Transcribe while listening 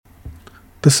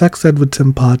The Sex Ed with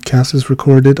Tim podcast is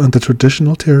recorded on the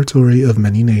traditional territory of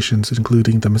many nations,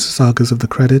 including the Mississaugas of the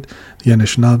Credit, the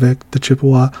Anishinaabe, the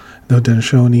Chippewa, the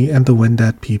Haudenosaunee, and the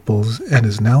Wendat peoples, and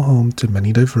is now home to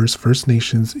many diverse First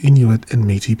Nations, Inuit, and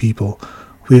Métis people.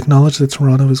 We acknowledge that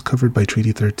Toronto is covered by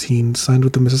Treaty 13, signed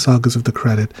with the Mississaugas of the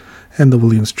Credit, and the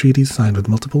Williams Treaty, signed with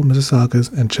multiple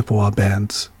Mississaugas and Chippewa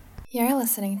bands. You're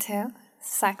listening to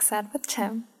Sex Ed with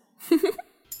Tim.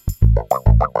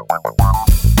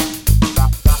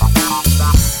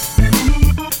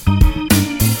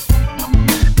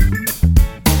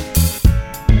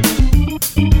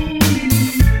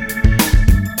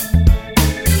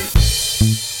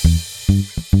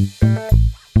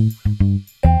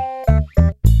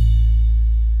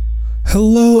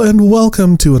 Hello and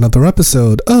welcome to another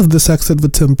episode of the Sex Ed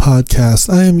with Tim podcast.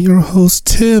 I am your host,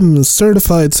 Tim,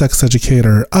 certified sex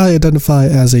educator. I identify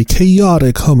as a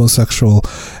chaotic homosexual,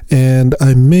 and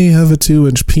I may have a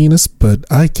 2-inch penis, but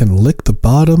I can lick the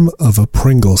bottom of a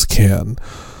Pringles can.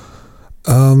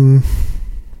 I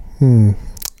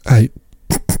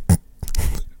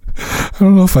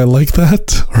don't know if I like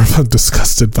that or if I'm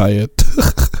disgusted by it.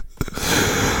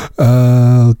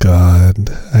 Oh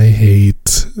God, I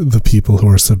hate the people who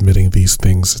are submitting these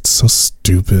things. It's so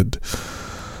stupid.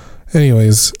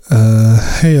 Anyways,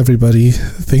 hey everybody,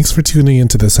 thanks for tuning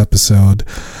into this episode.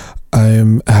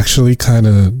 I'm actually kind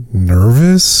of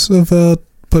nervous about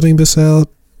putting this out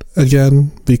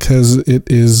again because it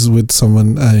is with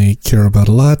someone I care about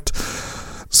a lot.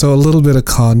 So a little bit of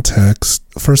context.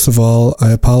 First of all, I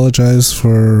apologize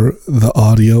for the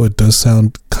audio. It does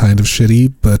sound kind of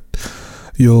shitty, but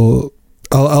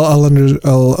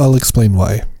I'll explain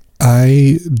why.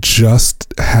 I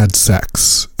just had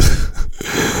sex.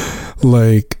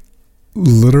 Like,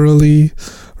 literally,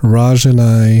 Raj and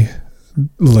I,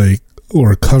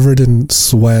 were covered in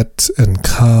sweat and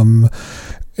cum,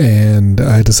 and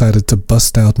I decided to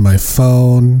bust out my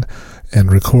phone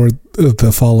and record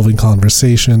the following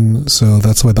conversation, so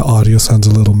that's why the audio sounds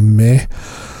a little meh.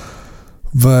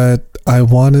 But I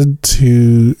wanted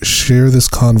to share this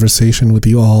conversation with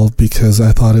you all because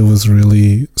I thought it was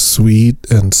really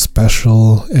sweet and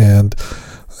special, and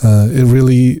it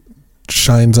really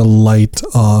shines a light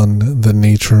on the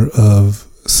nature of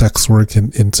sex work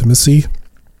and intimacy.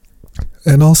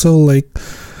 And also,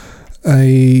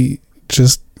 I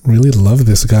just really love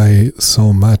this guy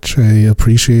so much. I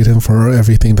appreciate him for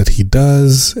everything that he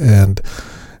does and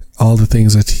all the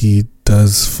things that he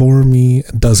does for me,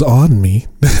 does on me.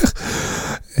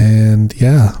 And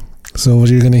yeah, so what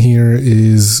you're gonna hear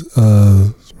is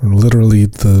literally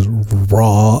the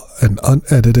raw and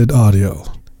unedited audio,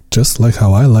 just like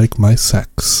how I like my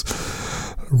sex,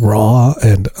 raw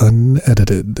and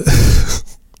unedited.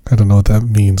 I don't know what that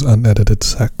means, unedited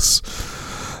sex.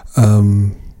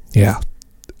 Yeah,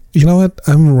 you know what,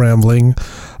 I'm rambling.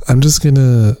 I'm just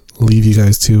gonna leave you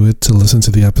guys to it to listen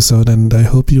to the episode, and I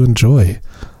hope you enjoy.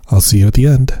 I'll see you at the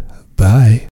end.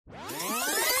 Bye.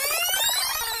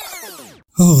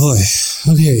 Oh boy.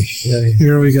 Okay.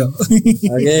 Here we go.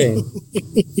 Okay.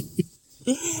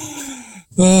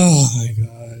 Oh my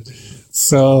God.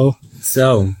 So.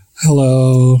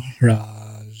 Hello,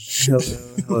 Raj.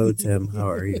 Hello, Tim. How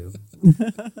are you?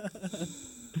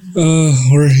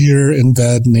 We're here in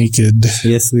bed naked.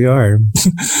 Yes, we are.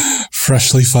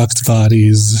 Freshly fucked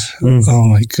bodies. Oh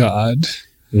my God.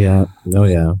 Yeah. Oh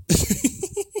yeah.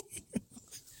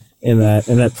 In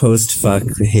that post-fuck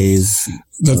haze.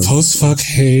 The post-fuck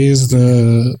haze,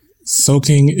 the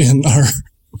soaking in our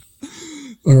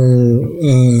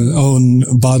own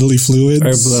bodily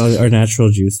fluids. Our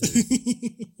natural juices.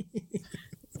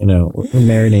 We're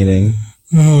marinating.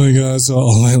 Oh my God, so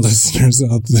all my listeners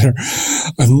out there,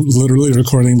 I'm literally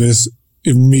recording this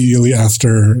immediately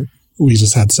after we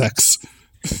just had sex.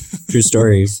 True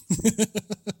story.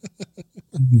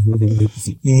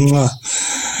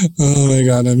 Oh my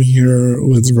God, I'm here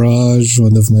with Raj,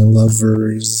 one of my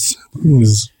lovers, who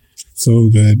is so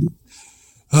good.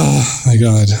 Oh my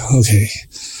God, okay.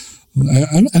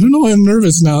 I don't know why I'm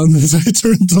nervous now as I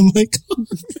turned the mic on.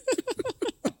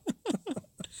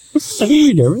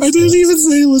 I didn't even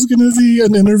say it was going to be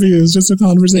an interview. It was just a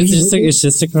conversation. It's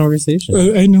just a conversation.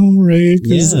 I know, right?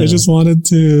 Because I just wanted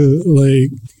to, I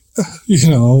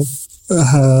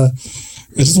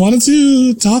just wanted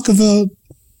to talk about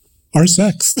our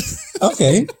sex.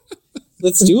 Okay.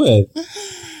 Let's do it.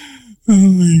 Oh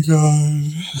my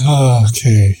God.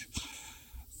 Okay.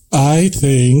 I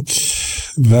think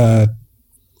that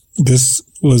this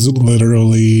was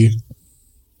literally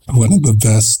one of the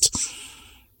best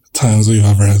times we've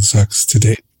ever had sex to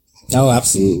date. Oh,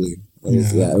 absolutely.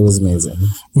 It was amazing.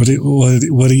 What do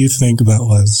you think that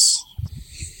was?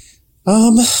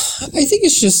 I think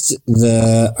it's just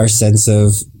our sense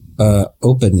of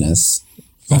openness.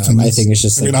 I think it's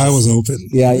just. I was open.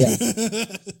 Yeah.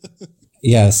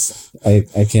 Yes, I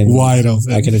can. Wide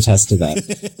open. I can attest to that.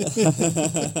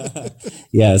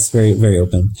 Yes, very, very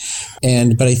open.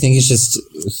 But I think it's just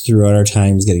throughout our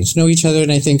times getting to know each other,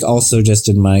 and I think also just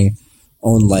in my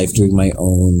own life doing my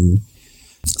own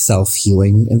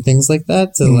self-healing and things like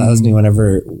that. So it allows me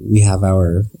whenever we have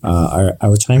our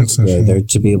time together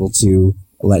to be able to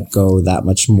let go that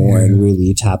much more and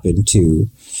really tap into,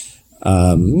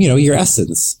 your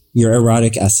essence. Your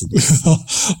erotic essence.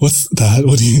 What's that?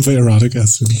 What do you mean by erotic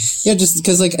essence? Yeah, just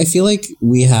because I feel like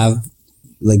we have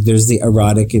there's the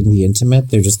erotic and the intimate.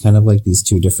 They're just kind of like these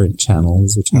two different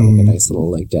channels, which have a nice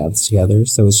little dance together.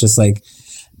 So it's just like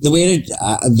the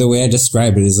way I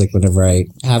describe it is like whenever I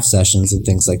have sessions and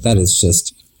things like that, it's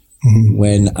just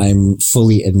when I'm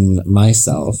fully in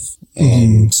myself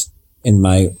and in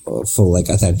my full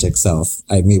authentic self,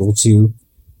 I'm able to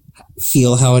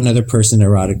feel how another person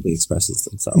erotically expresses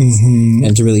themselves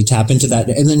and to really tap into that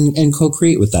and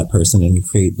co-create with that person and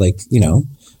create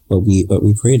what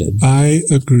we created. I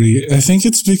agree. I think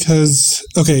it's because,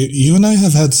 you and I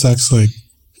have had sex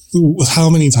how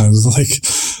many times?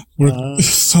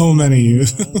 So many.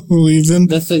 We've been.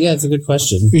 It's a good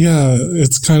question. Yeah,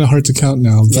 it's kind of hard to count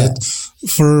now, but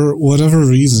for whatever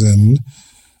reason,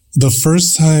 the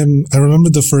first time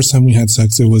we had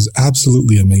sex, it was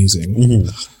absolutely amazing.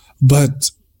 But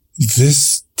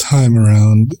this time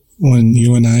around, when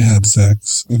you and I had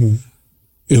sex,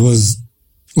 it was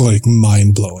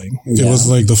mind blowing. Yeah. It was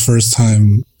the first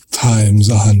time times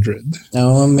 100.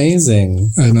 Oh, amazing.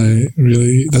 And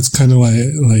that's kind of why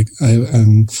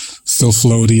I'm still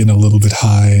floaty and a little bit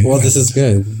high. Well, this is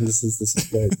good. This is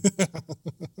good.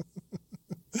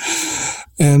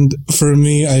 And for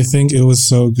me, I think it was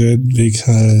so good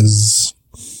because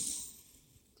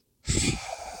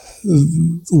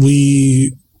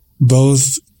we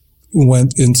both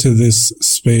went into this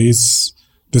space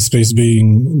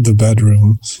being the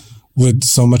bedroom, with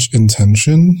so much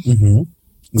intention.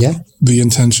 Yeah. The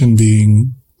intention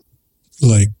being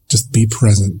just be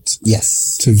present.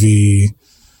 Yes. To be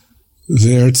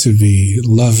there, to be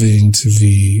loving, to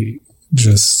be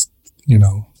just,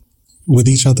 with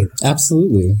each other.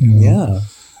 Absolutely. Yeah.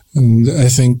 And I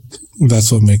think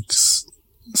that's what makes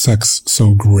sex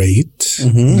so great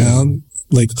now.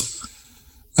 I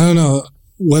don't know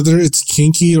whether it's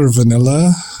kinky or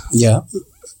vanilla. Yeah.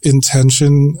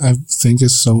 Intention, I think,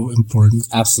 is so important.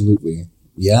 Absolutely.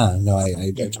 Yeah. No,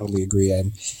 I totally agree. I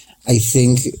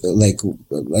think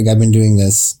I've been doing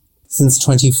this since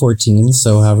 2014.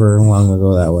 So however long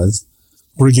ago that was.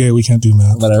 We're gay. We can't do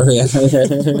math. Whatever. Yeah.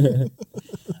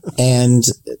 And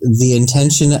the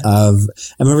intention of,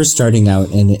 I remember starting out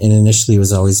and initially it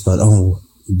was always about,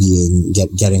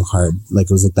 getting hard. It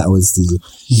was that was the,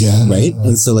 right.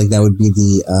 And so that would be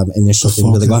the initial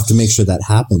thing, but I'll have to make sure that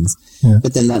happens. Yeah.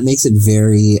 But then that makes it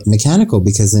very mechanical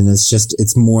because then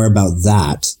it's more about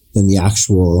that than the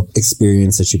actual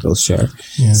experience that you both share.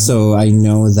 Yeah. So I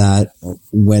know that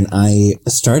when I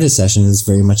start a session, it's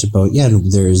very much about,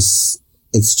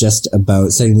 it's just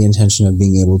about setting the intention of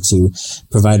being able to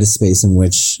provide a space in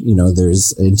which,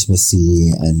 there's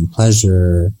intimacy and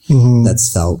pleasure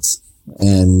that's felt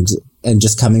and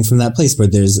just coming from that place where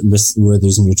there's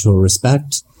mutual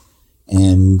respect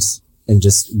and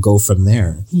just go from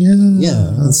there. Yeah. Yeah.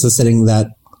 And so setting that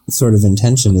sort of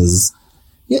intention is,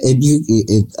 I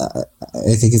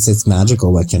think it's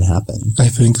magical what can happen. I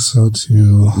think so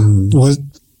too. What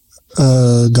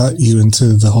got you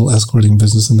into the whole escorting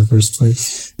business in the first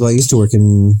place? Well, I used to work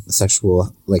in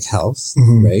sexual health,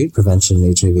 right? Prevention,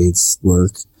 HIV/AIDS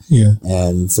work,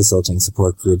 and facilitating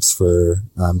support groups for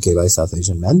gay, bi, South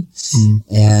Asian men.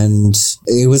 And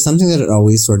it was something that had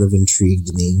always sort of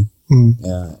intrigued me,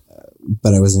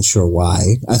 but I wasn't sure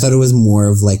why. I thought it was more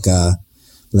of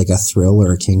a thrill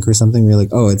or a kink or something. Where you're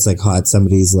like, oh, it's hot.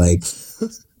 Somebody's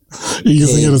you're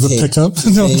using it as a pickup?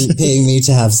 Paying me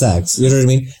to have sex. You know what I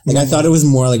mean? I thought it was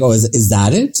more is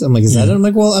that it? I'm is that it? I'm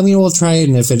well, we'll try it.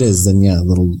 And if it is, then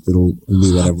it'll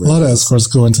be whatever. A lot of escorts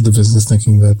go into the business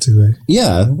thinking that too, eh?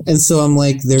 Yeah. And so I'm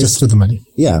there's just for the money.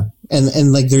 Yeah. And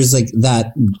there's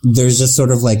that, there's just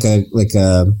sort of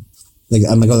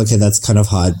I'm okay, that's kind of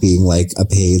hot being a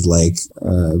paid,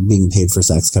 being paid for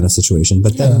sex kind of situation.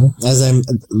 But then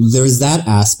there's that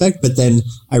aspect, but then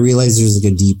I realized there's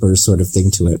a deeper sort of thing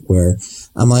to it where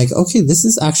I'm okay, this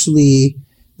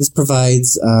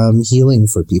provides healing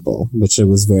for people, which it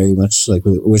was very much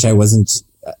which I wasn't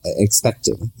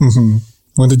expecting.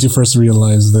 When did you first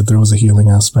realize that there was a healing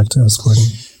aspect to escorting?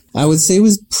 I would say it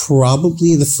was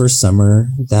probably the first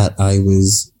summer that I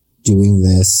was doing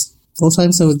this full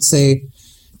time. So I would say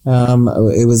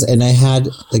it was, and I had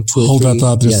like 2 or Hold 3.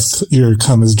 up, your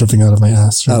cum is dripping out of my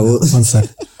ass. Right now. 1 sec.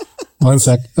 1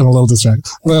 sec. I'm a little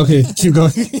distracted. Well, okay, keep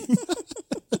going.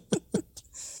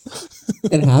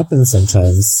 It happens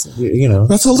sometimes, you know.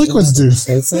 That's how liquids do.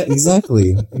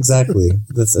 Exactly.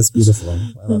 That's beautiful.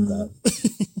 I love that.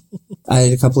 I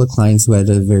had a couple of clients who had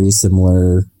a very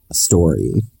similar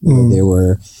story. They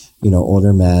were, you know,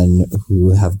 older men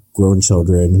who have grown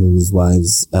children whose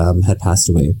wives had passed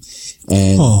away,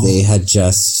 and they had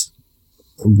just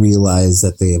realized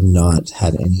that they have not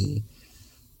had any,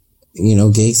 you know,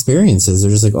 gay experiences.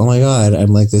 They're just like, oh my God,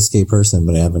 I'm like this gay person,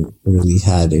 but I haven't really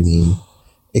had any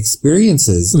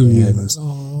experiences. And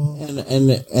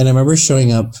I remember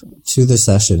showing up to the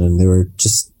session and they were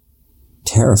just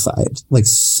terrified, like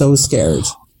so scared.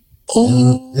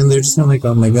 And they're just kind of like,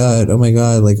 oh my God,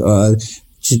 like,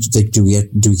 do we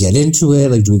get into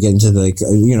it? Like, do we get into the, like,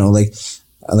 you know, like,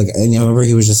 and I remember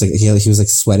he was just like, he was like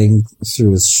sweating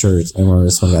through his shirt. I remember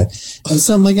this one guy. And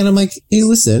so I'm like, hey,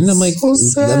 listen, I'm like, why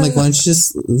don't you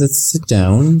just, let's sit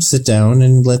down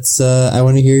and let's, I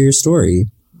want to hear your story,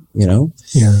 you know?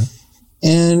 Yeah.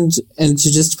 And to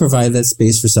just provide that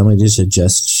space for somebody to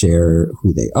just share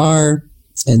who they are,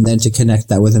 and then to connect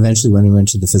that with, eventually when we went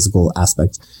to the physical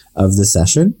aspect of the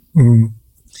session,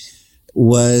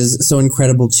 was so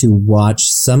incredible to watch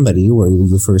somebody where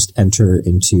you first enter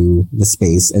into the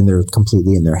space and they're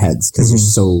completely in their heads because they're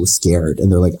so scared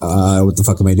and they're like, what the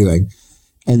fuck am I doing?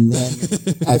 And then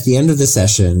at the end of the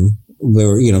session,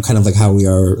 where, you know, kind of like how we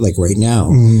are like right now,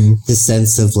 the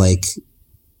sense of like,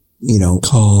 you know,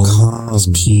 calm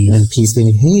peace. And peace,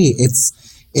 being, hey,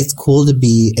 it's cool to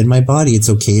be in my body. It's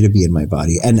okay to be in my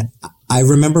body. And I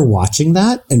remember watching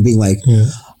that and being like,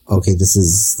 okay, this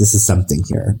is something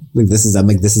here. Like, this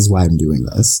is why I'm doing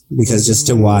this, because just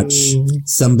to watch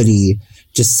somebody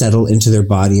just settle into their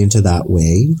body into that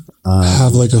way,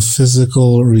 have like a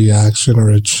physical reaction or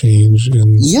a change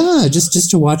in. Yeah.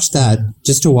 Just to watch that,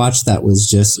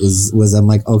 was I'm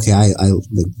like, okay, I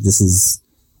like, this is,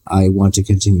 I want to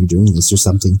continue doing this. There's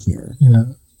something here. Yeah.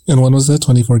 And when was that?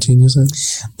 2014, you said?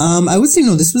 I would say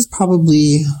no, this was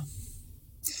probably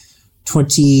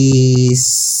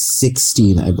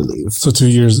 2016, I believe. So 2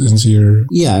 years into your...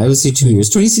 Yeah, I would say 2 years.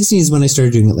 2016 is when I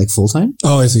started doing it like full time.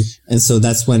 Oh, I see. And so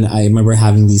that's when I remember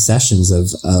having these sessions of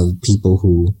people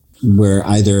who were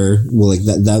either, well, like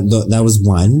that was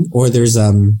one, or there's,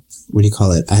 what do you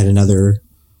call it? I had another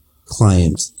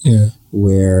client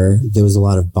where there was a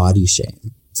lot of body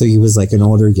shame. So he was like an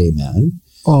older gay man.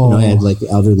 Oh, you know, I had like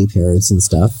elderly parents and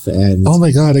stuff. And oh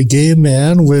my God, a gay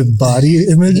man with body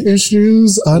image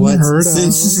issues? Unheard of.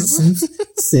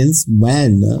 Since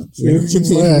when?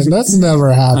 That's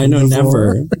never happened. I know,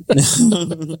 before.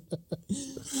 never.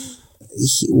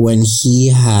 When he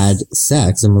had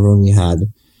sex, I remember when we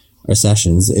had our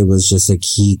sessions, it was just like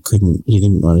he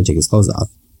didn't want to take his clothes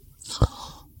off.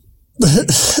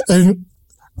 And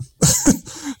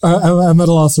I'm at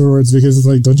a loss for words, because it's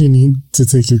like, don't you need to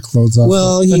take your clothes off?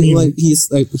 Well, he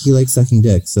likes sucking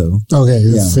dick, so okay,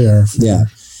 fair. Yeah.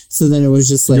 So then it was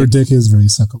just like, your dick is very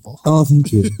suckable. Oh,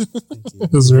 thank you. Thank you.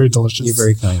 It was very delicious. You're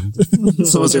very kind.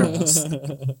 So was your ass.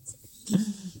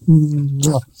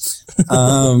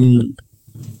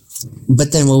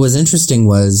 But then what was interesting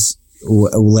was,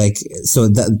 like, so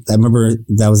that I remember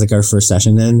that was like our first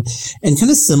session, and kind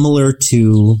of similar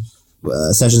to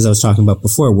sessions I was talking about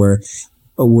before, where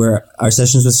our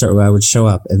sessions would start, where I would show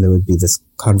up and there would be this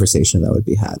conversation that would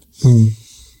be had.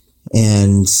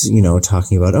 And, you know,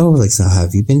 talking about, oh, like, so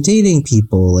have you been dating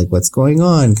people? Like, what's going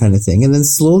on, kind of thing. And then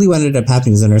slowly what ended up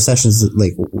happening is in our sessions,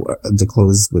 like, the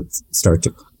clothes would start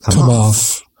to come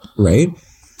off. Right?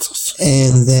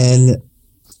 And then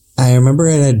I remember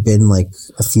it had been like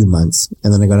a few months,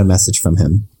 and then I got a message from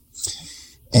him.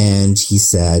 And he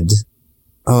said,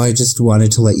 oh, I just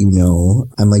wanted to let you know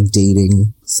I'm like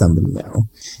dating somebody now,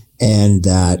 and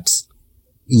that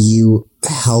you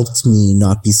helped me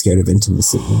not be scared of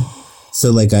intimacy.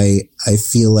 So like, I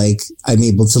feel like I'm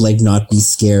able to like not be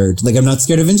scared. Like, I'm not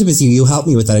scared of intimacy. You helped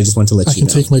me with that. I just want to let you know.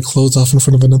 I can take my clothes off in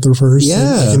front of another person.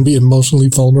 Yeah. I can be emotionally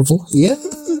vulnerable. Yeah.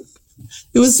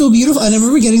 It was so beautiful. And I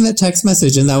remember getting that text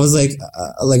message, and that was like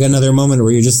another moment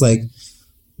where you're just like,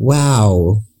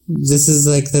 wow, this is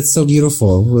like, that's so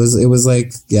beautiful. It was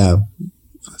like, yeah.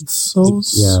 That's so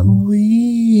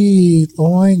sweet.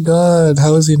 Oh my God.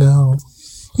 How is he now?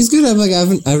 He's good. I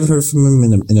haven't heard from him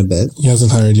in a bit. He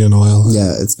hasn't hired you in a while.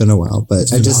 Yeah, it's been a while,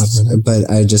 but I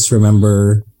just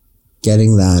remember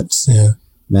getting that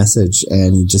message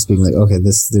and just being like, okay,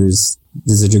 there's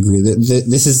a degree that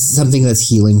this is something that's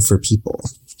healing for people.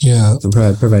 Yeah.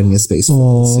 Providing a space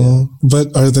for this, yeah.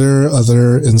 But are there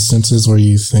other instances where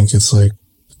you think it's like,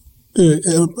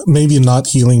 maybe not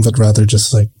healing, but rather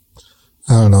just like,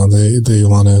 I don't know,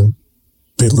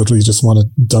 they literally just want to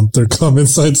dump their cum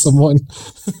inside someone.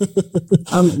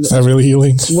 Is that really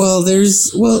healing? Well,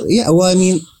 I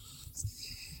mean,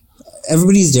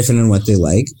 everybody's different in what they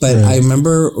like, but right. I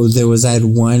remember I had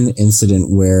one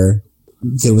incident where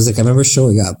there was like, I remember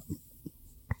showing up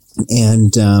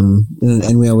and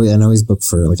we always book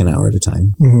for like an hour at a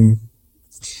time. Mm-hmm.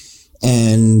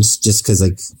 And just cause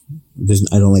like,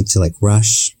 I don't like to like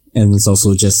rush. And it's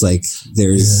also just like,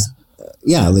 there's,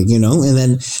 like, you know, and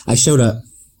then I showed up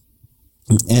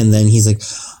and then he's like,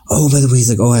 oh, by the way, he's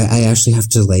like, oh, I actually have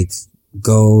to like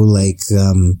go like,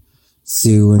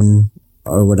 soon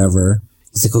or whatever.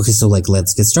 He's like, okay, so like,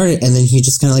 let's get started. And then he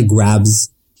just kind of like grabs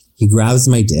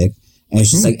my dick and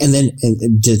it's just like, and then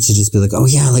to just be like, oh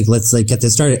yeah, like, let's like get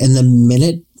this started. And the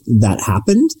minute that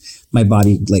happened, my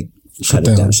body like shut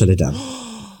it down.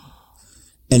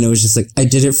 And it was just like, I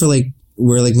did it for like,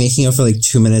 we're like making out for like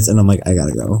 2 minutes and I'm like, I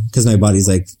gotta go. Cause my body's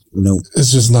like, no.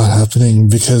 It's just not happening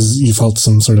because you felt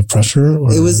some sort of pressure?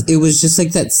 Or? It was just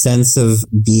like that sense of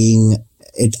being,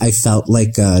 I felt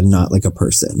like, not like a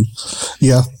person.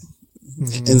 Yeah.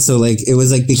 Mm-hmm. And so like, it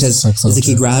was like, because it's like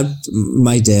he grabbed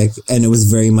my dick and it was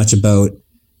very much about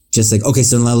just like, okay,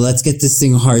 so now let's get this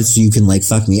thing hard so you can like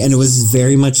fuck me. And it was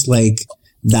very much like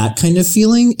that kind of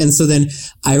feeling. And so then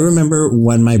I remember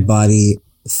when my body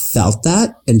felt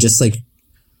that and just like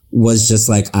was just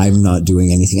like, I'm not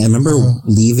doing anything. I remember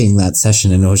leaving that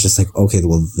session and it was just like, okay,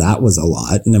 well, that was a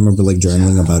lot. And I remember like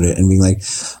journaling about it and being like,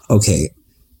 okay,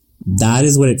 that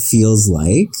is what it feels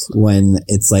like when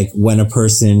it's like when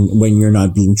you're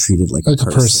not being treated like a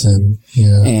person.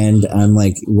 Yeah. And I'm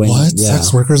like, what? Yeah.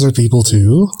 Sex workers are people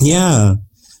too? Yeah.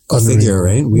 Go figure,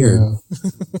 right? Weird. Yeah.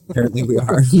 Apparently we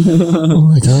are. Oh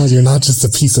my God, you're not just a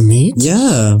piece of meat?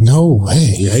 Yeah. No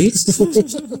way. Right?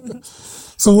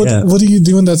 So what do you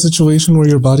do in that situation where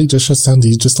your body just shuts down? Do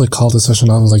you just like call the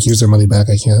session off and like, here's your money back?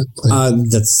 I can't. Like,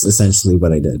 that's essentially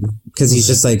what I did. Cause he's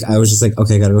just like, I was just like,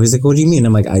 okay, I gotta go. He's like, what do you mean?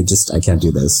 I'm like, I can't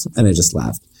do this. And I just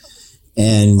laughed.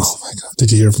 And oh my God,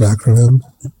 did you hear back from him?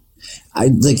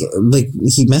 I like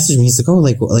he messaged me. He's like, oh,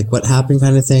 like what happened,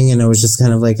 kind of thing. And I was just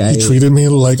kind of like, he treated me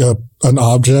like an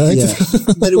object. Yeah.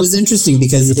 But it was interesting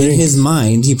because in his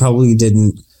mind, he probably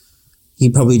didn't.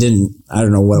 I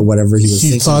don't know whatever he was. He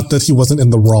thinking. Thought that he wasn't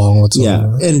in the wrong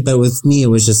whatsoever. Yeah, but with me, it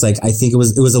was just like, I think it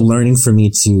was a learning for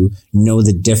me to know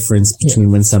the difference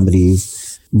between when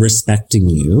somebody's respecting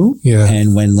you,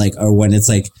 and when when it's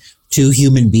like two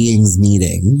human beings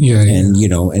meeting, and you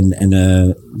know,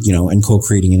 and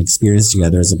co-creating an experience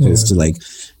together, as opposed to like,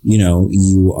 you know,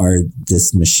 you are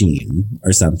this machine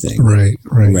or something,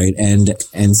 right,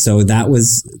 and so that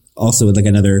was also like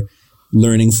another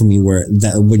learning for me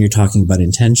when you're talking about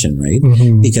intention, right?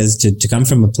 Mm-hmm. Because to come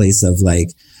from a place of like,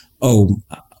 oh,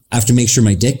 I have to make sure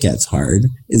my dick gets hard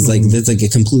is like, that's like,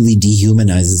 it completely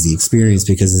dehumanizes the experience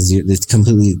because it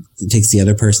completely takes the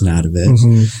other person out of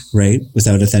it, right?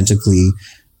 Without authentically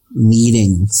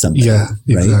meeting something, right?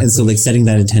 Exactly. And so like setting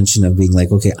that intention of being like,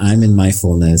 okay, I'm in my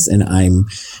fullness and I'm,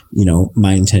 you know,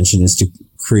 my intention is to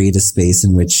create a space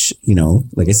in which, you know,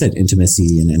 like I said,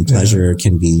 intimacy and pleasure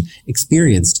can be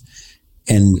experienced.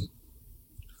 And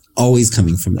always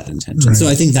coming from that intention. Right. So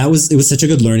I think it was such a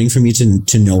good learning for me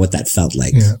to know what that felt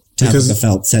like. Yeah. To have like a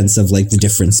felt sense of like the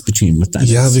difference between what that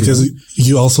is. Yeah, because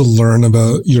you also learn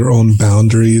about your own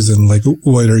boundaries and like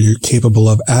what are you capable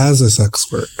of as a sex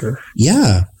worker.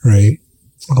 Yeah. Right.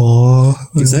 Oh,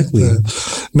 exactly.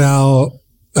 Now,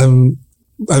 I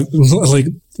like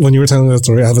when you were telling that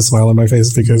story, I have a smile on my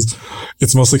face because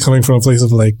it's mostly coming from a place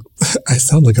of like, I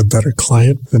sound like a better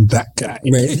client than that guy.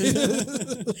 Right.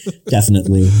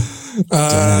 Definitely.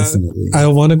 Definitely. I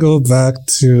want to go back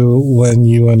to when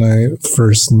you and I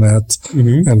first met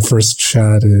and first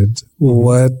chatted.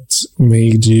 What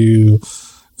made you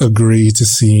agree to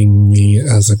seeing me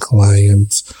as a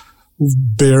client,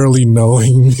 barely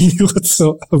knowing me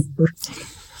whatsoever?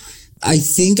 I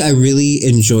think I really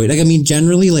enjoyed, like, I mean,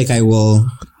 generally, like, I will.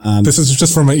 This is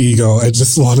just for my ego. I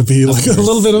just want to be like a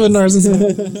little bit of a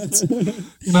narcissist.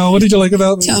 You know, what did you like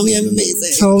about me? Tell me I'm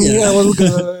amazing. Tell me I was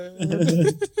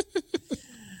good.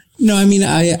 No, I mean,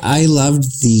 I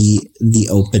loved the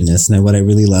openness. And what I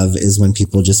really love is when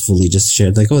people just fully just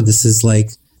shared, like, oh, this is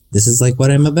like what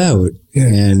I'm about. Yeah.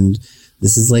 And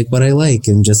this is like what I like.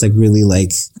 And just like really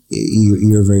like,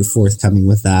 you're very forthcoming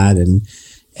with that.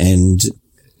 And,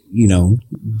 you know,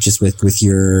 just with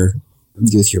your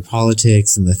with your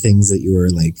politics and the things that you were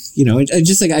like, you know, I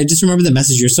just remember the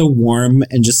message. You're so warm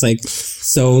and just like,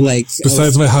 so like,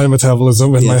 besides my high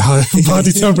metabolism and my high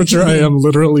body temperature, I am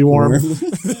literally warm.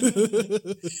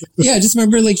 Yeah. I just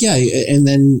remember like,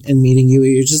 and meeting you,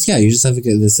 you just have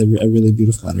a really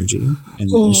beautiful energy, and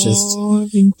it's just,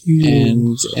 thank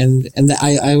you. And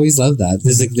I always love that.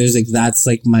 There's like, that's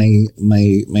like my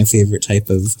favorite type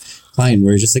of client,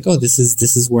 where you're just like, oh, this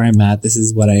is where I'm at. This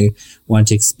is what I want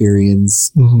to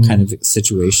experience, kind of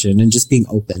situation, and just being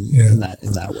open in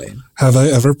that way. Have I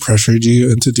ever pressured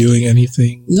you into doing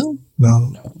anything? No. I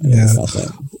never felt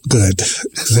that. Good,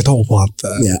 because I don't want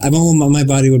that. Yeah, my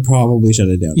body would probably shut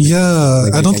it down. Yeah,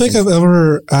 like, I don't think I've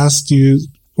ever asked you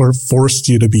or forced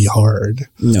you to be hard.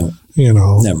 No. You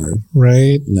know, never.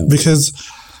 Right? No. Because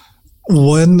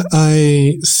when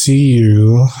I see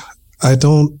you, I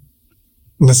don't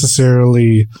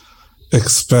necessarily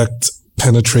expect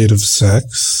penetrative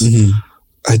sex.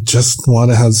 I just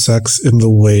want to have sex in the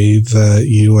way that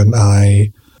you and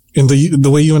I, in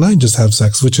the way you and I just have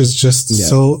sex, which is just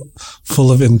so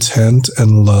full of intent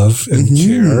and love and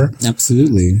care.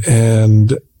 Absolutely.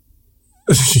 And you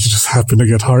just happen to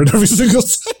get hard every single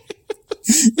time.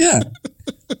 Yeah.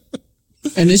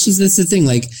 And that's the thing,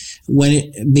 like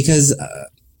because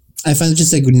I find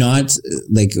just like not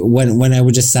like when I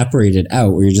would just separate it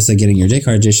out, where you're just like getting your dick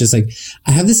hard, it's just like,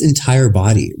 I have this entire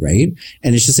body, right?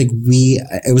 And it's just like,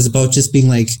 it was about just being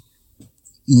like,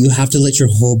 you have to let your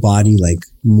whole body like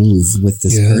move with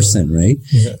this person, right?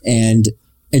 Yeah. And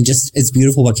just, it's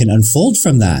beautiful what can unfold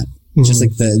from that. Just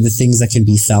like the things that can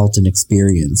be felt and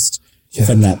experienced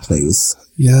from that place.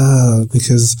 Yeah,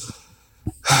 because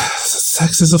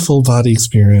sex is a full body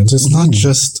experience. It's not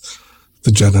just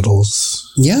the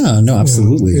genitals. Yeah, no,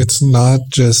 absolutely. It's not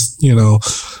just,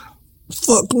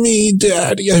 fuck me,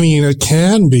 daddy. I mean, it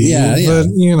can be, but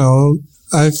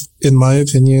in my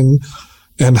opinion,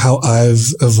 and how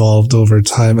I've evolved over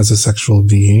time as a sexual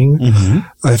being,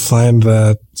 I find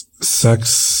that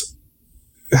sex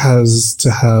has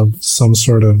to have some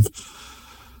sort of,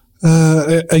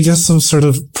 some sort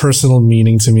of personal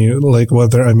meaning to me, like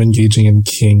whether I'm engaging in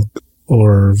kink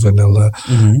or vanilla.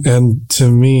 And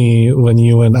to me, when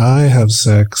you and I have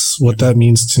sex, what that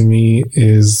means to me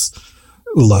is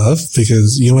love,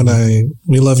 because you and I,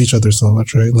 we love each other so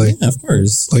much, right? Like, yeah, of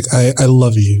course. Like I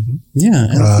love you. Yeah.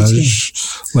 Raj,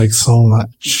 like so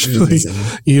much. Like,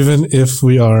 even if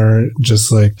we are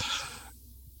just like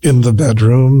in the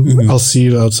bedroom, I'll see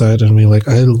you outside and be like,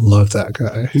 I love that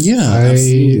guy. Yeah,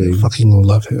 I fucking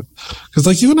love him. Because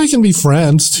like you and I can be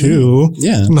friends too.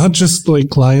 Yeah. Not just like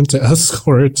client to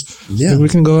escort. Yeah. Like, we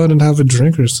can go out and have a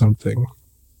drink or something.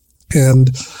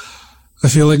 And I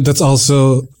feel like that's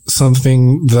also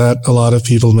something that a lot of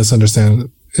people misunderstand,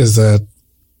 is that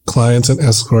clients and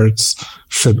escorts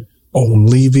should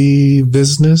only be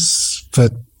business,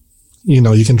 but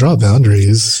you can draw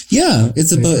boundaries. Yeah,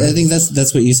 it's about, I think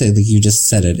that's what you said, like you just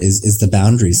said it, is the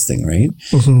boundaries thing, right?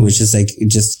 Which is like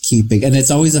just keeping, and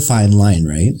it's always a fine line,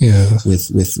 right? Yeah. With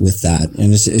that.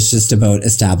 And it's just about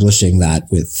establishing that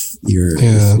with your,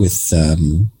 with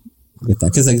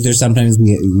that. Cause like there's sometimes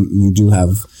you do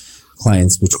have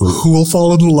clients who will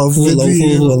fall in love with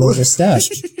you. Who will overstep.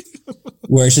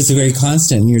 Where it's just a very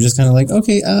constant, and you're just kind of like,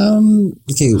 okay,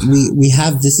 we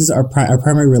have, this is our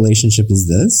primary relationship is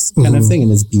this kind of thing,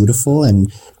 and it's beautiful,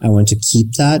 and I want to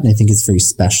keep that, and I think it's very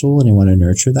special, and I want to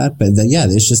nurture that. But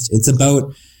it's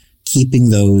about keeping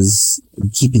those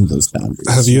boundaries.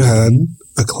 Have you had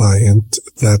a client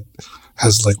that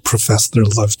has like professed their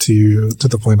love to you to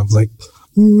the point of like,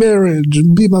 marriage,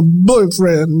 be my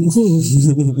boyfriend?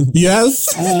 Yes.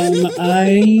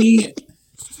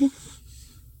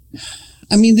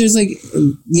 I mean, there's like,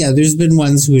 there's been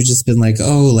ones who have just been like,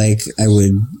 oh, like I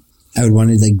would want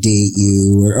to like date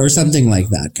you or something like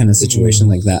that kind of situation,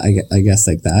 like that. I guess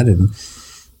like that.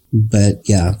 But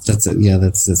that's it. Yeah,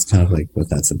 that's kind of like what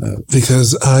that's about.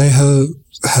 Because I have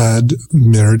had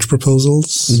marriage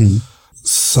proposals.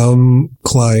 Some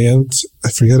client, I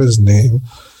forget his name,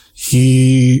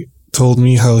 he told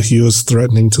me how he was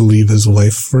threatening to leave his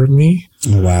wife for me.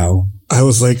 Wow. I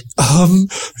was like,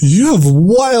 you have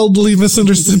wildly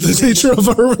misunderstood the nature of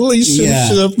our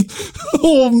relationship. Yeah.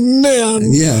 Oh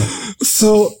man. Yeah.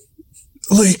 So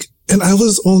like, and I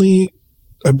was only,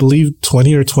 I believe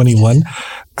 20 or 21.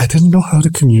 I didn't know how to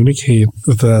communicate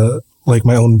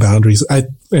my own boundaries. I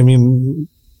mean,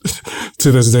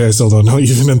 to this day, I still don't know.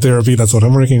 Even in therapy, that's what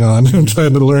I'm working on. I'm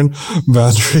trying to learn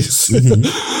boundaries.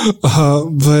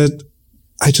 But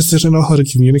I just didn't know how to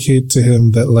communicate to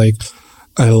him that like,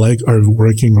 I like our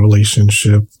working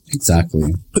relationship.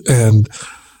 Exactly. And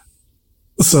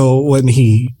so when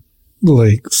he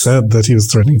like said that he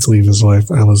was threatening to leave his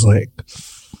wife, I was like,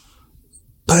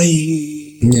 bye.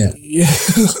 Yeah.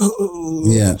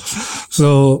 Yeah.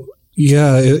 So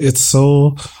yeah, it's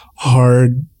so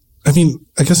hard. I mean,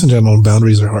 I guess in general,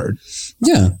 boundaries are hard.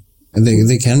 Yeah, and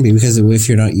they can be, because if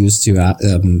you're not used to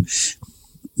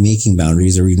making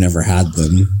boundaries, or you've never had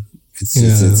them, it's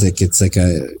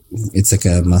like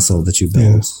a muscle that you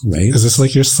build, right? Is this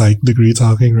like your psych degree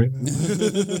talking right now?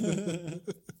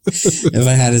 If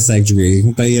I had a psych degree,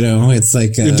 but it's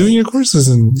like you're doing your courses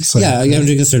in psych. Yeah, I'm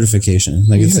doing a certification.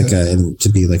 Like it's like to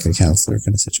be like a counselor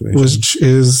kind of situation, which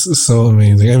is so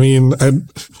amazing. I mean,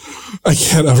 I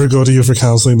can't ever go to you for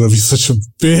counseling. That'd be such a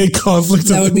big conflict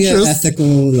that of would interest. Be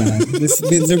an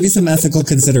ethical. There'd be some ethical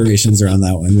considerations around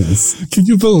that one. Yes. Can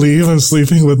you believe I'm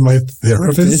sleeping with my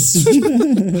therapist?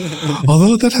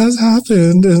 Although that has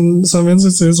happened in some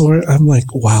instances where I'm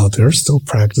like, wow, they're still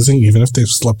practicing even if they've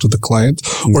slept with the client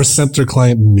or sent their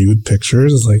client nude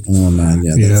pictures. It's like, oh man,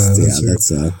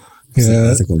 that's an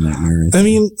ethical nightmare. I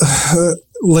mean,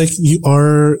 like, you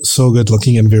are so good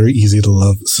looking and very easy to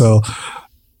love. So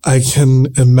I can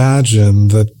imagine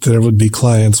that there would be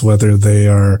clients, whether they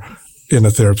are in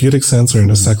a therapeutic sense or in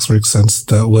a sex work sense,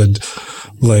 that would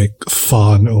like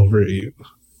fawn over you.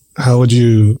 How would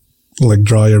you like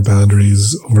draw your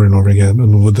boundaries over and over again?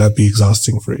 And would that be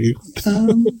exhausting for you?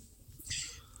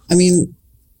 I mean,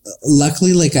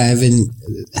 luckily, like, I haven't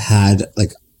had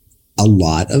like a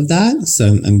lot of that,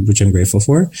 so which I'm grateful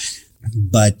for.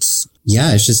 But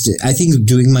yeah, it's just, I think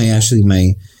doing my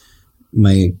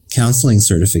counseling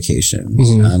certification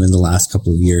in the last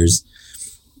couple of years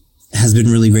has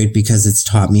been really great, because it's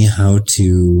taught me how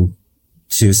to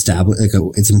establish, like,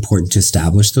 it's important to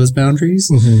establish those boundaries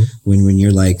when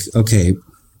you're like, okay,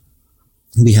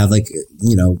 we have like,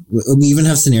 we even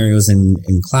have scenarios in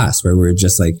class where we're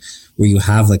just like, where you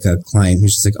have like a client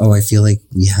who's just like, oh, I feel like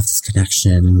we have this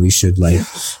connection and we should like,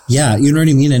 yeah, you know what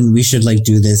I mean? And we should like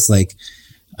do this, like,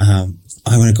 I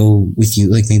want to go with you.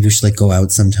 Like, maybe we should like go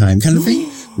out sometime kind of thing.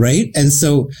 Right. And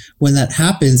so when that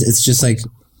happens, it's just like,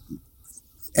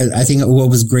 I think what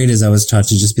was great is I was taught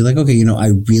to just be like, okay,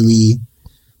 I really,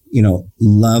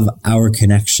 love our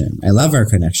connection. I love our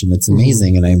connection. It's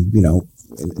amazing. And I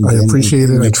appreciate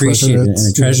it. I appreciate it and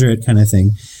I treasure it, kind of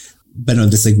thing. But no,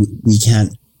 just like, we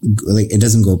can't, like, it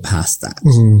doesn't go past that.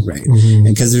 Right. And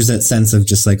because there's that sense of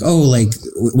just like, oh, like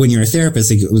when you're a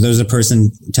therapist, like there's a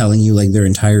person telling you like their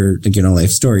entire, like,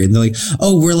 life story, and they're like,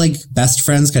 oh, we're like best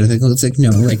friends kind of thing. It's like, no,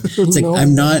 like, it's like,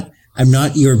 I'm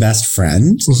not your best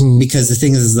friend, because the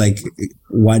thing is like,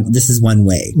 this is one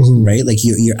way, right? Like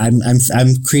I'm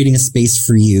creating a space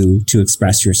for you to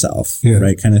express yourself,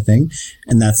 right? Kind of thing.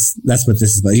 And that's what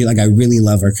this is about. You're like, I really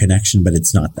love our connection, but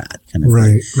it's not that kind of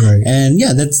thing. Right. And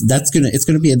yeah,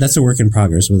 that's a work in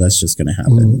progress, but that's just going to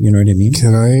happen. You know what I mean?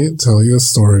 Can I tell you a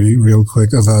story real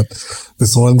quick about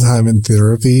this one time in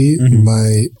therapy?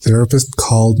 My therapist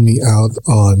called me out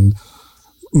on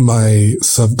my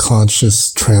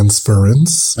subconscious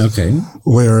transference. Okay.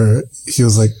 Where he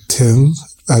was like, Tim,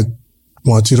 I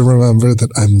want you to remember that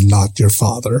I'm not your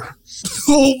father.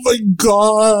 Oh my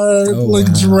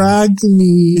God. Drag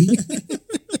me.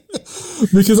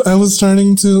 Because I was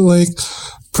starting to like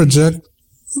project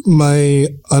my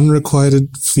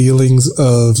unrequited feelings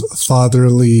of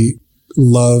fatherly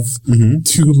love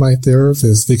to my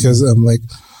therapist, because I'm like,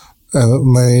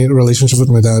 my relationship with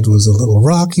my dad was a little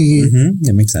rocky.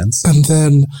 That makes sense. And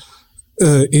then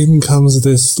in comes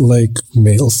this like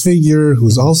male figure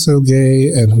who's also gay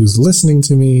and who's listening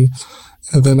to me.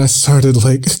 And then I started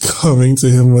like coming to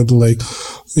him with like,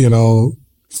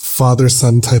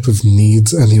 father-son type of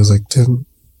needs. And he was like, Tim,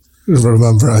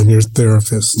 remember, I'm your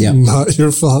therapist, not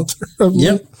your father.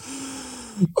 Like,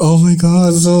 oh my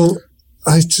God. So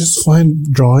I just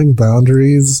find drawing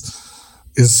boundaries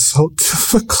is so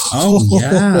difficult. Oh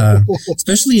yeah,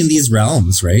 especially in these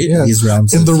realms, right? Yeah. These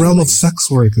realms, in the realm of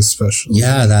sex work, especially.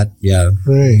 Yeah,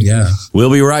 right. Yeah. We'll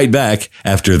be right back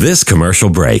after this commercial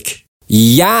break.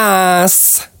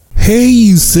 Yes. Hey,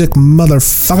 you sick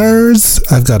motherfuckers!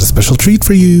 I've got a special treat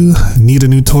for you. Need a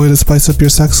new toy to spice up your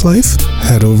sex life?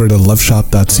 Head over to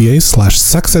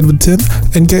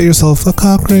loveshop.ca/sexedwithtim and get yourself a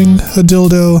cock ring, a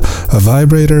dildo, a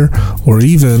vibrator, or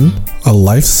even a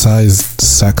life-sized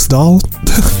sex doll.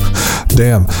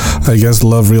 Damn, I guess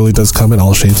love really does come in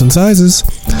all shapes and sizes.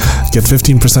 Get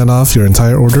 15% off your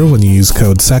entire order when you use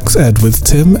code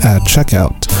SEXEDWITHTIM at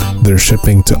checkout. They're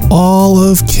shipping to all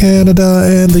of Canada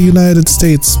and the United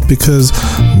States because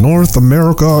North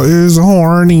America is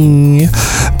horny.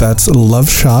 That's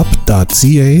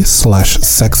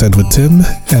loveshop.ca/sexedwithtim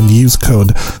and use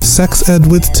code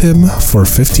sexedwithtim for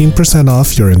 15%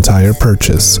 off your entire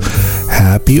purchase.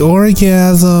 Happy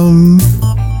orgasm!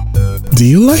 Do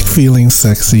you like feeling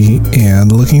sexy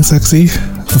and looking sexy?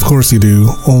 Of course you do.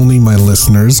 Only my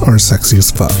listeners are sexy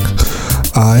as fuck.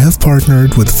 I have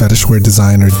partnered with fetishwear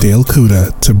designer Dale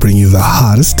Kuda to bring you the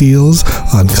hottest deals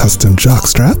on custom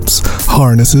jockstraps,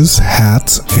 harnesses,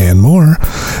 hats, and more.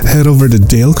 Head over to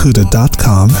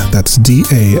dalekuda.com, that's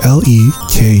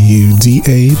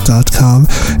DALEKUDA.com,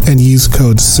 and use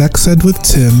code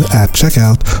SEXEDWITHTIM at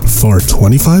checkout for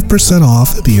 25%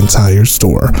 off the entire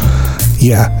store.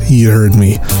 Yeah, you heard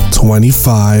me.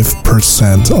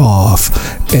 25% off.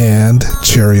 And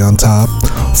cherry on top,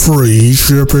 free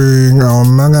shipping. Oh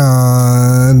my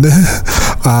god.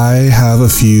 I have a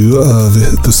few of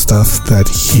the stuff that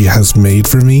he has made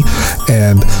for me,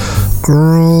 and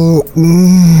girl,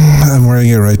 I'm wearing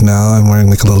it right now. I'm wearing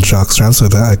like a little jock strap so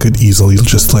that I could easily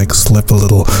just like slip a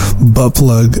little butt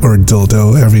plug or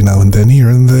dildo every now and then here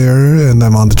and there, and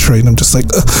I'm on the train, I'm just like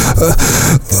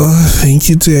thank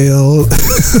you, Dale.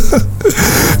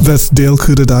 That's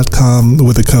dalekuda.com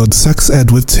with the code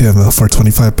SEXEDWITHTIM for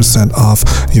 25% off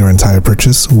your entire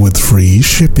purchase with free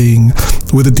shipping.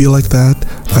 With a deal like that,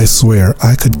 I swear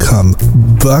I could come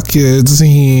buckets,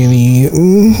 honey.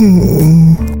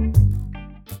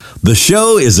 The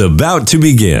show is about to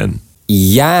begin.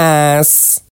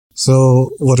 Yes. So,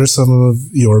 what are some of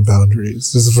your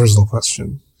boundaries? This is a personal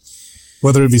question.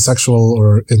 Whether it be sexual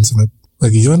or intimate.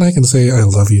 Like, you and I can say I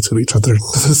love you to each other.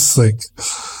 This is like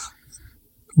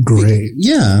great.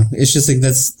 Yeah, it's just like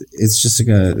it's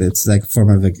like a form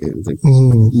of like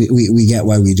we get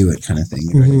why we do it kind of thing.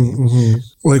 Right?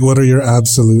 Like, what are your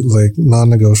absolute like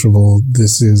non-negotiable?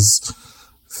 This is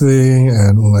thing,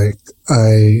 and like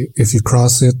if you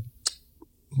cross it,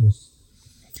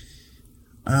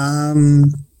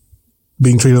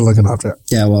 being treated like an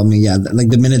object. Yeah, well, I mean, yeah, like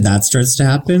the minute that starts to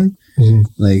happen,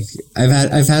 like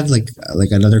I've had like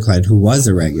another client who was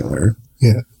a regular.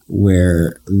 Yeah.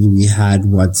 Where we had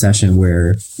one session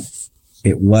where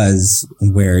he was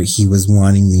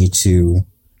wanting me to,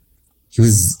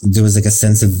 there was like a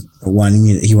sense of he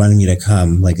wanted me to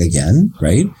come like again,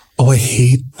 right? Oh, I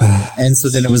hate that. And so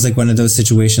then it was like one of those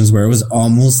situations where it was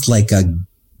almost like a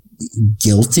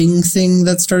guilting thing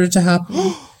that started to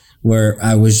happen where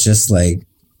I was just like,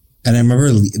 and I remember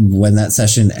when that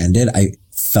session ended, I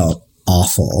felt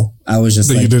awful. I was just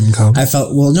that like, you didn't come. I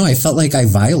felt like I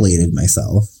violated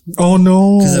myself. Oh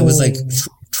no. Because I was like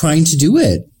trying to do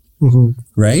it.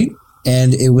 Right.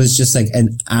 And it was just like,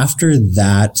 and after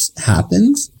that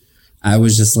happened, I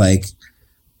was just like,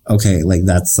 okay, like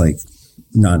that's like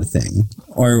not a thing.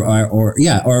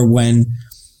 Or when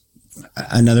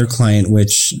another client, where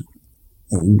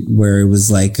it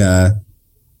was like, he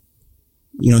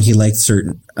liked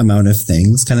certain amount of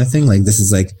things kind of thing. Like, this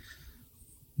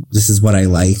is what I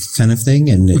like kind of thing.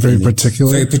 And very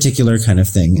particular kind of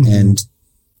thing.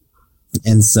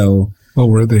 And so. What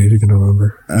were they, if you can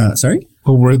remember? Sorry?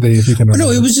 What were they, if you can remember?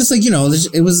 No, it was just like,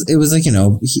 it was like,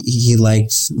 he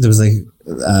liked, there was like,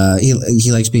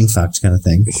 he liked being fucked kind of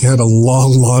thing. He had a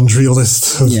long laundry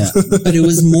list. Yeah. But it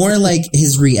was more like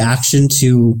his reaction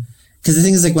to, because the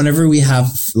thing is like, whenever we have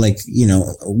like,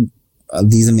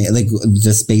 these like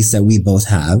the space that we both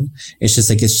have, it's just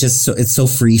like, it's so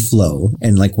free flow,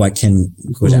 and like what can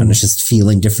go down, it's just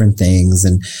feeling different things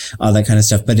and all that kind of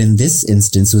stuff. But in this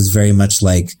instance, it was very much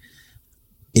like,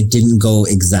 it didn't go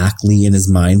exactly in his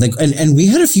mind. Like, and we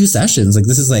had a few sessions, like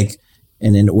this is like,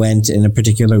 and it went in a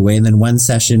particular way. And then one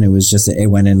session, it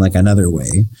went in like another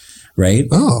way. Right.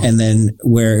 Oh. And then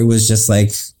where it was just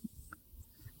like,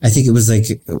 I think it was like,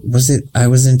 I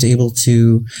wasn't able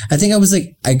to, I think I was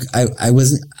like, I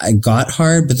got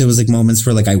hard, but there was like moments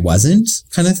where like I wasn't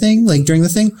kind of thing, like during the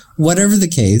thing, whatever the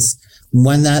case,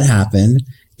 when that happened,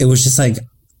 it was just like,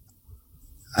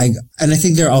 and I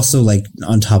think they're also like,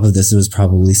 on top of this, it was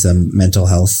probably some mental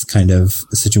health kind of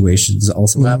situations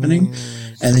also happening,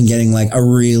 and then getting like a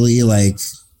really like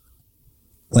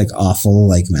awful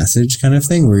like message kind of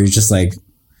thing where you're just like,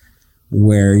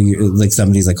 where you like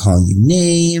somebody's like calling you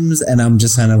names, and I'm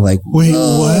just kind of like, wait,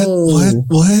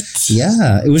 what?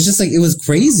 Yeah, it was just like, it was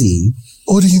crazy.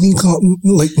 What do you mean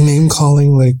like name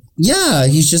calling? Like, yeah,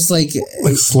 he's just like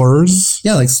slurs.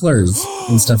 Yeah, like slurs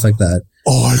and stuff like that.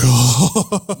 Oh my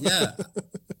god. Yeah.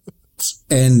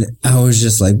 And I was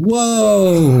just like,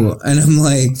 whoa. And I'm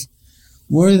like,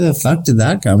 where the fuck did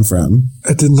that come from?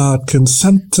 I did not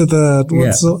consent to that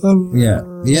whatsoever.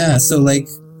 Yeah. So like,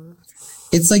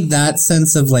 it's like that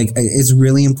sense of like, it's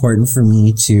really important for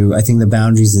me to, I think the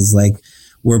boundaries is like,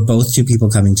 we're both two people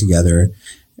coming together,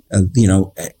 you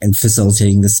know, and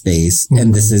facilitating the space.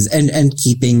 And this is, and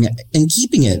keeping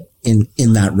it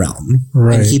in that realm,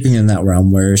 right. And keeping it in that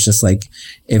realm where it's just like,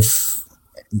 if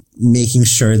making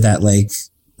sure that like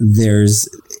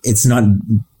it's not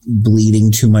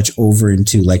bleeding too much over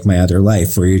into like my other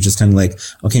life where you're just kind of like,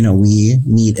 okay, no, we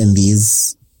meet in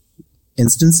these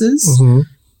instances.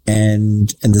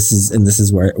 And this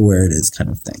is where it is kind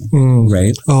of thing.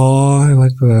 Right. Oh, I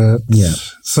like that. Yeah.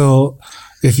 So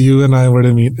if you and I were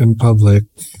to meet in public,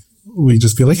 we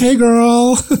just be like, hey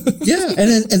girl. Yeah.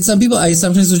 And some people, I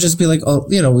sometimes would just be like, oh,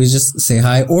 you know, we just say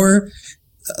hi. Or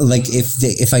like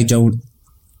if I don't,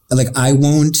 like I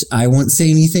won't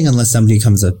say anything unless somebody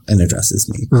comes up and addresses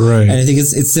me. Right. And I think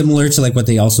it's similar to like what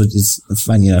they also is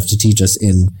funny enough to teach us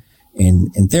in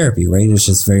therapy, right? It's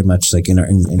just very much like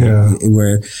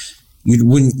where you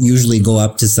wouldn't usually go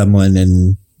up to someone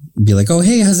and be like, oh,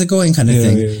 hey, how's it going kind of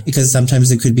thing. Yeah. Because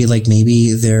sometimes it could be like,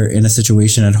 maybe they're in a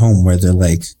situation at home where they're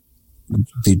like,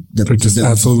 they're just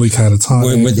absolutely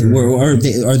catatonic.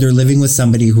 Or they're living with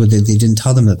somebody who they didn't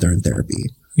tell them that they're in therapy.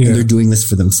 Yeah. And they're doing this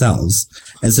for themselves.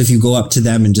 And so if you go up to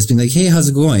them and just be like, hey, how's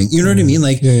it going? You know what I mean?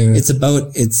 Like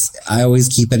I always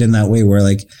keep it in that way where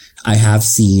like I have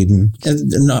seen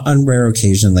on rare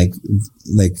occasion, like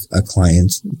a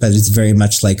client, but it's very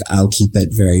much like, I'll keep it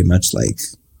very much like,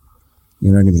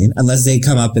 you know what I mean? Unless they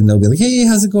come up and they'll be like, hey,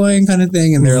 how's it going? Kind of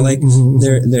thing. And they're like,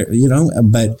 they're, you know,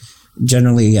 but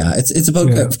generally, yeah, it's about,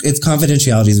 it's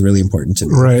confidentiality is really important to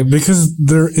me. Right. Because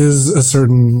there is a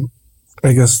certain,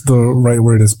 I guess the right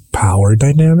word is power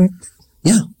dynamic.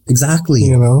 Yeah, exactly.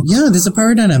 You know? Yeah, there's a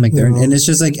power dynamic there. And it's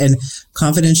just like, and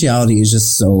confidentiality is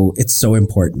just it's so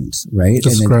important, right?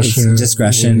 Discretion. And it's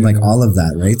discretion, like all of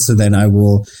that, right? So then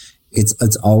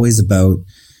it's always about,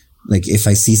 like, if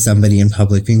I see somebody in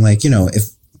public being like, you know,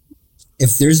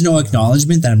 if there's no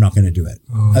acknowledgement, then I'm not going to do it.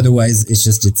 Otherwise, it's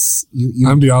just, you.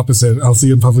 I'm the opposite. I'll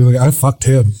see in public, like, I fucked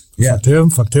him. Yeah. Fucked him.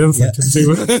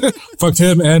 Fucked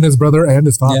him and his brother and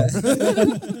his father. Yeah.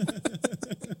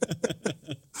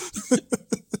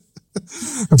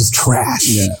 I'm just trash.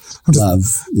 Yeah.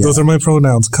 Love. Yeah. Those are my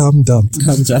pronouns. Come dump.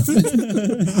 Come dump.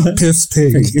 Piss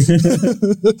pig.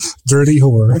 Dirty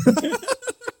whore.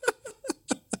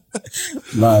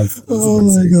 Love. Oh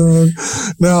my God.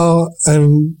 Now,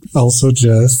 I'm also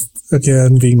just,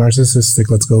 again, being narcissistic.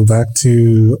 Let's go back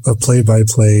to a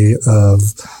play-by-play of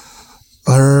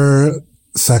our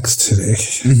sex today.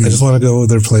 I just want to go with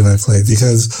their play-by-play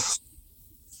because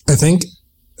I think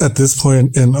at this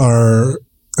point in our,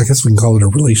 I guess we can call it a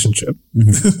relationship.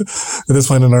 At this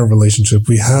point in our relationship,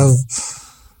 we have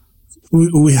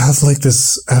like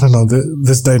this, I don't know,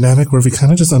 this dynamic where we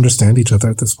kind of just understand each other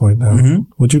at this point now.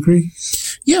 Would you agree?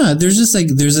 Yeah, there's just like,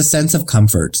 there's a sense of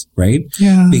comfort, right?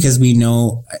 Yeah. Because we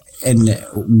know, and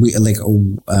we like,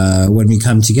 when we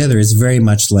come together, it's very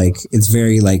much like, it's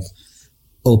very like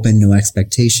open, no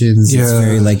expectations. Yeah. It's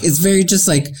very like, it's very just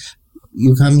like,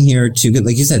 you come here to get,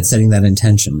 like you said, setting that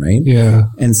intention, right? Yeah.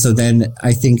 And so then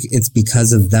I think it's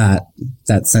because of that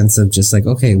sense of just like,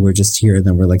 okay, we're just here, and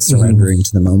then we're like surrendering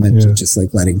to the moment, and just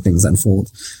like letting things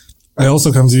unfold. I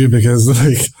also come to you because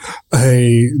like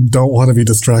I don't want to be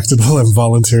distracted while I'm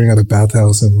volunteering at a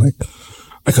bathhouse and like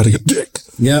I gotta get dick.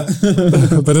 Yeah.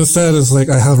 But instead it's like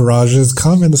I have Raj's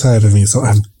come inside of me, so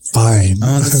I'm fine.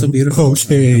 Oh, that's so beautiful.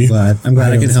 Okay. I'm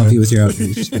glad I can help you with your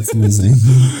outreach. That's amazing.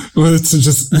 Well, it's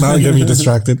just not get me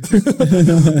distracted.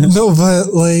 No,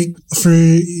 but like for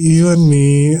you and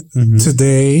me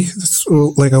today,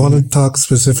 like I want to talk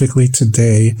specifically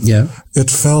today. Yeah.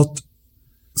 It felt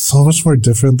so much more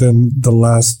different than the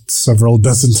last several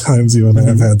dozen times you and I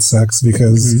have had sex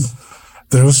because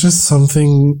there was just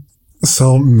something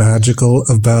so magical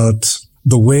about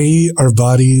the way our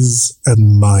bodies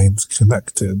and minds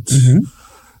connected.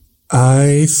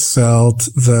 I felt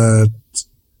that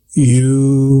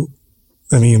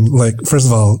I mean, like, first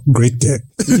of all, great dick.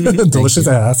 Delicious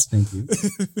ass. Thank you.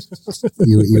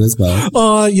 You as well.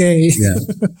 Oh, yay. Yeah.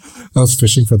 I was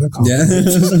fishing for that compliment.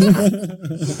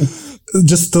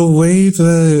 Just the way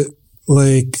that,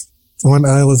 like, when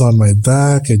I was on my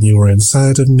back and you were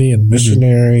inside of me and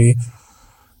missionary,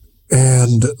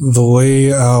 and the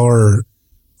way our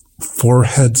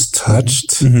foreheads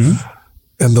touched, and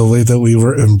the way that we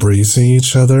were embracing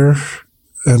each other,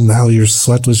 and how your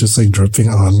sweat was just like dripping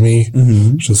on me,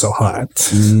 which was so hot.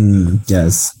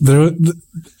 Yes.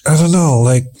 I don't know,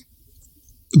 like,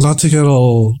 not to get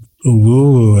all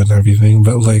woo-woo and everything,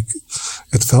 but like,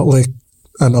 it felt like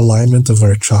an alignment of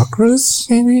our chakras,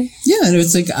 maybe? Yeah, and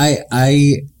it's like,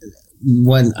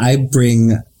 when I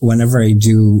bring whenever I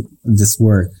do this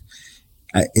work,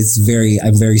 I'm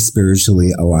very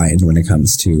spiritually aligned when it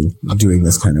comes to doing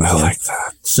this kind of work. I like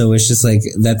that. So it's just like,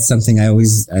 that's something I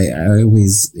always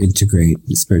integrate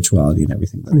spirituality and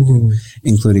everything that I do,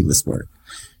 including this work.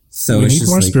 So we it's need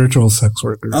just more like, spiritual sex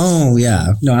workers. Oh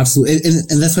yeah, no, absolutely.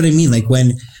 And that's what I mean. Like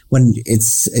when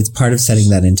it's part of setting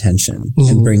that intention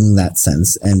and bringing that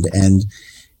sense and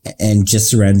just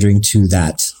surrendering to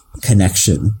that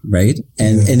connection, right?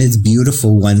 And it's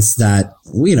beautiful once that,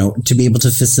 you know, to be able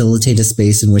to facilitate a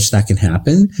space in which that can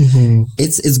happen.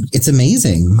 It's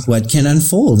amazing what can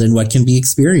unfold and what can be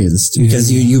experienced,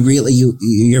 because you really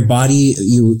your body,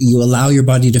 you allow your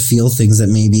body to feel things that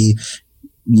maybe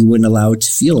you wouldn't allow it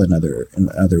to feel in other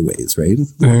ways, right?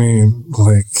 I mean,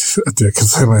 like a dick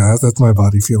inside my ass, that's my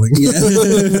body feeling.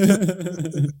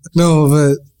 No,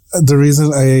 but the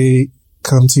reason I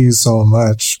come to you so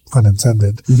much, pun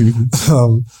intended,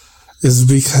 is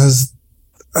because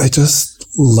I just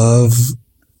love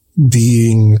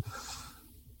being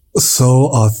so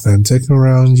authentic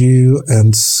around you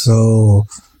and so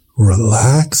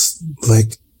relaxed.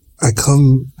 Like, I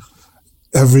come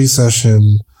every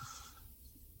session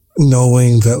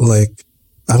knowing that, like,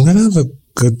 I'm gonna have a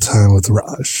good time with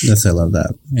Raj. Yes, I love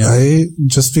that. Yeah.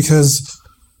 Just because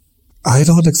I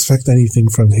don't expect anything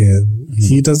from him.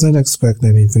 He doesn't expect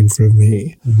anything from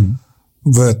me.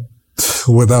 But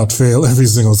without fail, every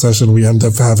single session, we end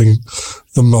up having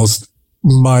the most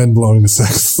mind-blowing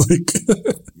sex. Like,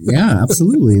 yeah,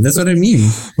 absolutely. That's what I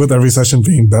mean. With every session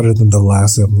being better than the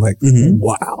last, I'm like,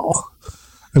 wow.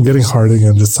 I'm getting hard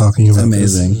again just talking about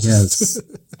amazing. This.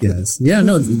 Yes. Yeah,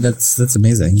 no, that's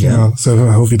amazing. Yeah. So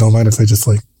I hope you don't mind if I just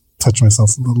like touch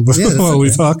myself a little bit while we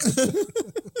talk.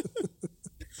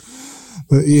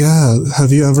 But yeah,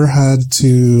 have you ever had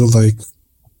to like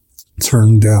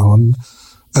turn down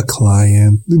a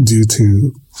client due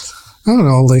to, I don't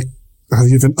know, like, have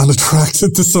you been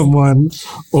unattracted to someone,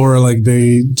 or like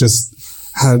they just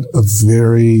had a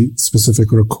very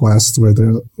specific request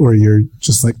where you're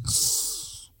just like,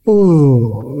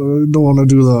 oh, I don't want to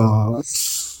do that.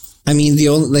 I mean, the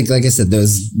only, like I said, there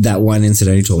was that one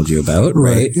incident I told you about,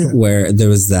 right? Yeah. Where there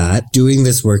was that. Doing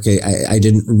this work, I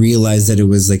didn't realize that it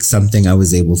was like something I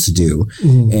was able to do.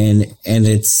 And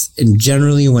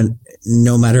generally when,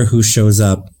 no matter who shows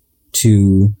up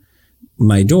to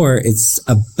my door, it's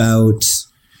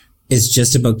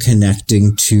just about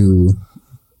connecting to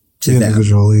the them.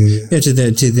 Individual, to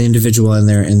the individual and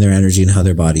their energy and how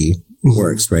their body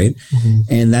works, right?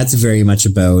 And that's very much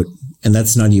about, and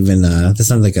that's not even that's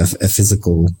not like a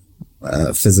physical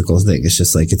thing. It's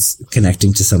just like it's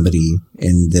connecting to somebody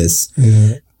in this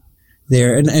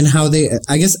there, and how they,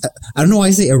 I guess, I don't know why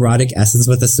I say erotic essence,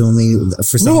 but that's only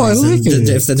for some reason. I like it.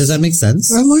 Does that make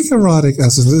sense? I like erotic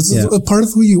essence. It's a part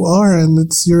of who you are, and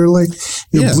it's your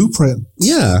blueprint.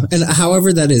 Yeah, and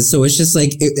however that is. So it's just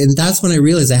like, and that's when I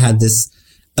realized I had this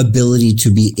ability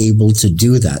to be able to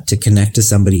do that, to connect to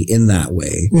somebody in that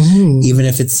way, even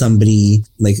if it's somebody,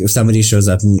 like if somebody shows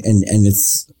up and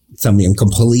it's somebody I'm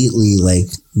completely like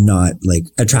not like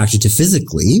attracted to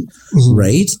physically,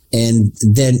 right? And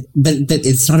then, but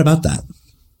it's not about that.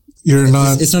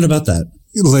 It's not about that.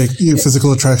 Like your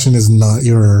physical attraction is not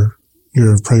your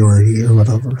priority or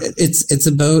whatever. It's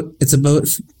about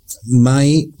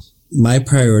my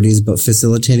priority is about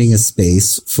facilitating a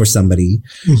space for somebody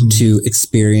to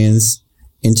experience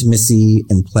intimacy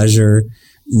and pleasure,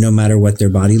 no matter what their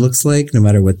body looks like, no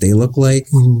matter what they look like.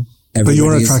 But you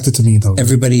are attracted to me, though.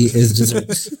 Everybody is just.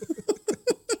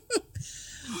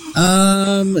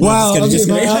 Wow. Just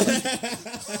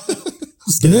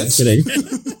kidding.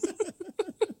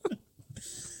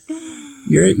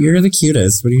 You're the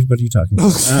cutest. What are you talking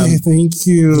about? Okay, thank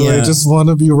you. Yeah. I just want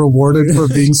to be rewarded for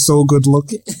being so good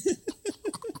looking.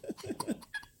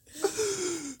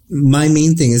 My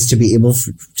main thing is to be able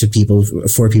for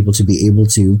people to be able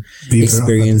to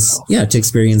experience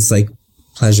like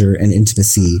pleasure and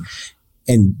intimacy.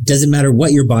 And doesn't matter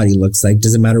what your body looks like,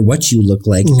 doesn't matter what you look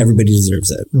like, everybody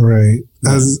deserves it. Right.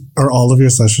 Are all of your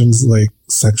sessions like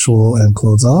sexual and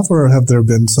clothes off, or have there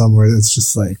been some where it's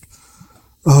just like,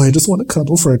 oh, I just want to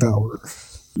cuddle for an hour?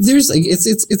 There's like,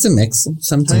 it's a mix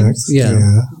sometimes.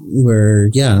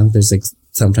 There's like,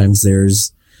 sometimes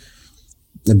there's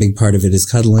a big part of it is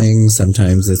cuddling.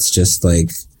 Sometimes it's just like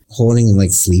holding and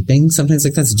like sleeping. Sometimes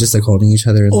like that's just like holding each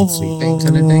other and like sleeping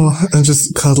kind of thing. And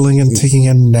just cuddling and taking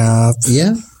a nap.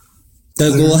 Yeah.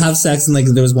 We'll have sex, and like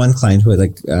there was one client who had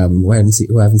like who I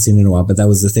haven't seen in a while, but that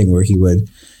was the thing where we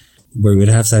would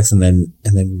have sex and then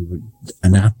a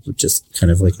nap would just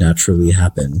kind of like naturally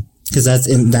happen. Because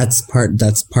that's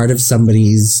part of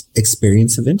somebody's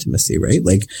experience of intimacy, right?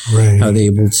 Like how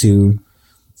they're able to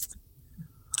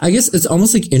I guess it's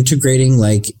almost like integrating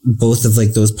like both of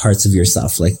like those parts of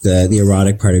yourself, like the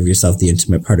erotic part of yourself, the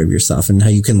intimate part of yourself, and how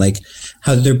you can like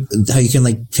how you can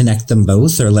like connect them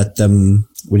both, or let them,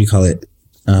 what do you call it?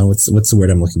 What's the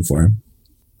word I'm looking for?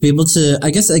 Be able to,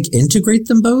 I guess, like integrate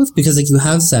them both, because like you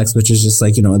have sex, which is just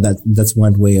like, you know, that's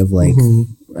one way of like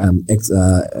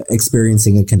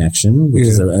experiencing a connection, which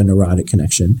is an erotic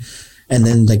connection. And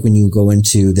then like when you go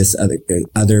into this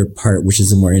other part, which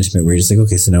is a more intimate, where you're just like,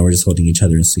 okay, so now we're just holding each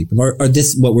other and sleeping, or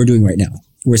this, what we're doing right now,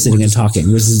 we're sitting and talking,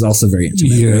 which is also very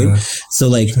intimate, right? So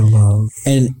like,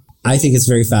 and I think it's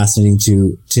very fascinating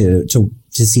to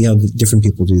see how different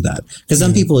people do that. Because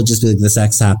some people would just be like, the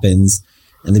sex happens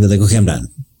and they'd be like, okay, I'm done.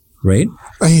 Right?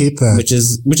 I hate that. Which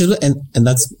is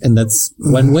that's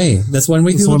one way. That's one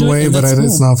way. It's one way, but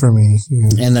it's not for me.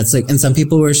 Yeah. And that's like, and some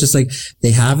people where it's just like, they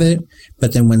have it,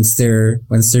 but then once they're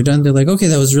done, they're like, okay,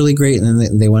 that was really great. And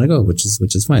then they want to go, which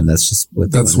is fine. That's just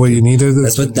what that's what you needed.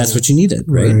 That's what you needed,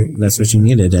 right? That's what you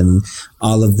needed. And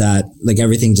all of that, like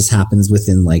everything just happens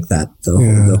within like that,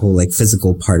 the whole like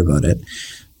physical part about it.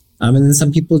 And then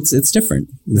some people, it's different.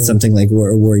 It's something like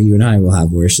where you and I will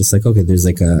have, where it's just like, okay, there's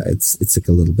like it's like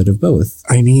a little bit of both.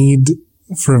 I need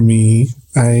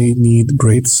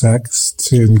great sex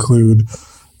to include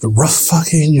the rough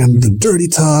fucking and the dirty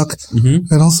talk,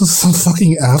 and also some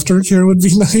fucking aftercare would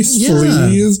be nice,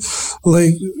 please.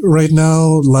 Like right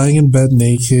now, lying in bed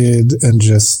naked and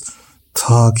just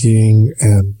talking,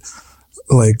 and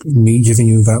like me giving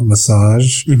you that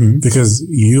massage, because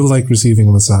you like receiving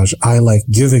a massage, I like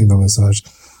giving the massage.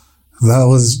 That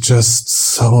was just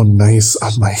so nice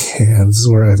on my hands,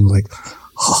 where I'm like,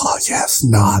 oh yes,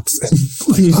 knots.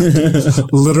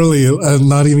 Literally, I'm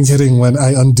not even kidding. When I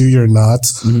undo your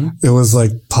knots, it was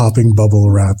like popping bubble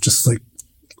wrap, just like,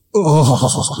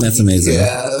 oh, that's amazing.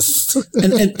 Yes.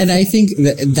 and I think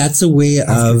that's a way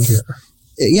of.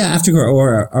 Yeah, aftercare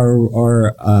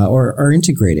or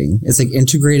integrating. It's like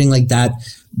integrating like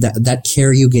that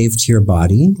care you gave to your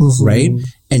body, right?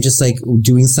 And just like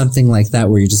doing something like that,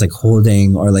 where you're just like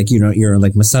holding, or like, you know, you're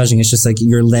like massaging. It's just like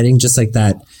you're letting just like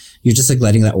that. You're just like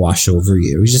letting that wash over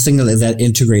you. You're just letting that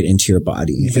integrate into your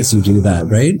body as you do that,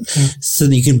 right? So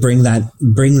that you can bring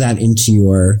that into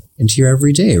your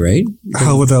everyday, right?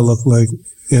 How would that look like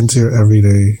into your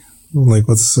everyday? Like,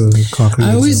 what's the concrete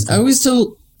example? I always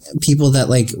tell people that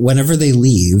like whenever they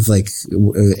leave, like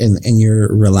and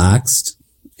you're relaxed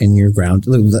and you're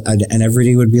grounded, and every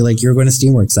day would be like, you're going to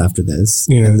Steamworks after this,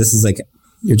 and this is like,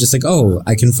 you're just like, oh,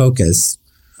 I can focus,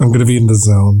 I'm going to be in the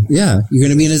zone. Yeah, you're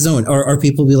going to be in a zone. Or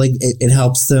people be like, it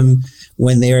helps them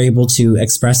when they are able to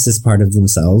express this part of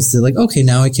themselves. They're like, okay,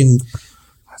 now I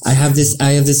have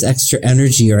this extra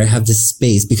energy, or I have this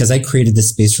space because I created this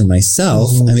space for myself.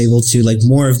 I'm able to, like,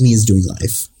 more of me is doing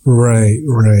life. Right.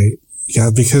 Yeah,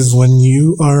 because when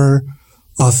you are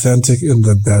authentic in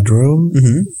the bedroom,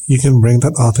 you can bring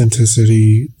that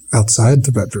authenticity outside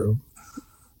the bedroom.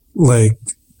 Like,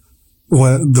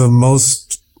 when the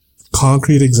most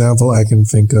concrete example I can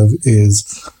think of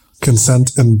is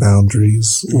consent and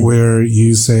boundaries, where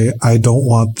you say, I don't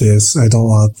want this, I don't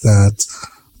want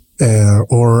that,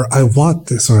 or I want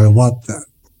this, or I want that.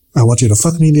 I want you to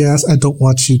fuck me in the ass. I don't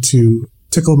want you to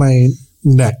tickle my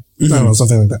neck. I don't know,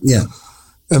 something like that. Yeah.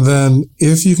 And then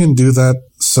if you can do that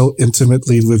so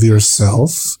intimately with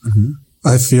yourself,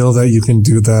 I feel that you can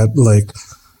do that, like,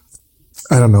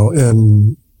 I don't know,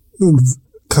 in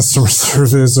customer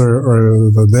service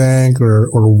or the bank or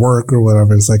work or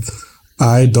whatever. It's like,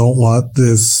 I don't want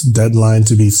this deadline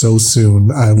to be so soon.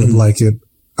 I would like it.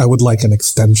 I would like an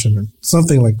extension or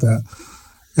something like that.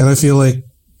 And I feel like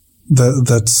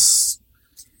that's,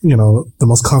 you know, the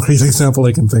most concrete example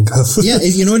I can think of. Yeah.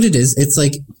 You know what it is? It's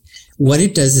like, what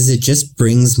it does is it just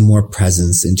brings more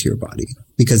presence into your body,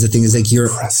 because the thing is, like,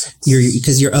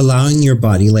 because you're allowing your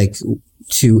body, like,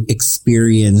 to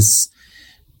experience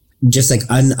just like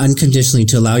unconditionally,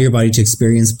 to allow your body to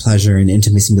experience pleasure and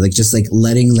intimacy, and be like, just like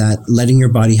letting your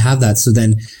body have that. So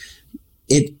then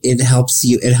it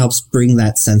helps bring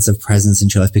that sense of presence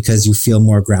into your life, because you feel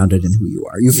more grounded in who you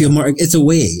are. You feel more,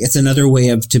 it's another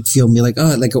way to feel me, like,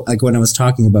 oh, like when I was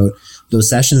talking about those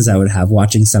sessions I would have,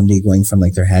 watching somebody going from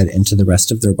like their head into the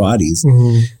rest of their bodies,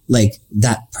 like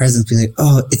that presence, being like,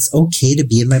 oh, it's okay to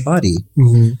be in my body.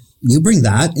 You bring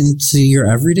that into your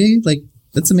everyday, like,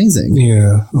 that's amazing.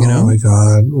 Yeah. You know? My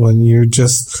God. When you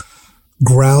just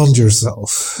ground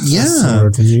yourself. Yeah.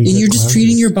 And you're just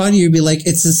treating your body, you'd be like,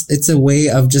 it's a way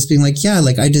of just being like, yeah,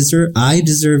 like I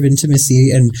deserve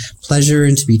intimacy and pleasure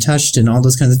and to be touched and all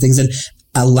those kinds of things. And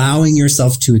allowing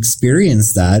yourself to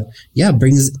experience that,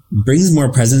 brings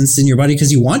more presence in your body because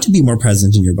you want to be more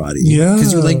present in your body. Yeah.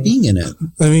 Because you like being in it.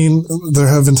 I mean, there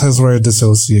have been times where I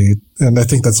dissociate, and I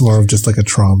think that's more of just like a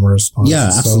trauma response. Yeah,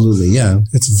 absolutely. Yeah.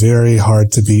 It's very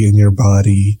hard to be in your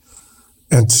body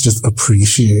and to just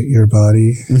appreciate your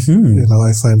body. Mm-hmm. You know,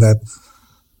 I find that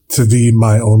to be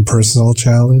my own personal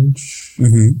challenge.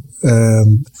 Mm-hmm.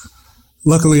 And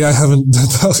luckily I haven't done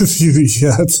that with you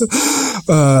yet.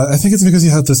 I think it's because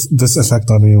you have this effect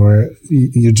on me where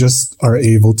you just are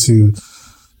able to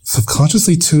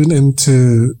subconsciously tune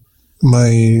into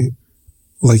my,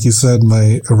 like you said,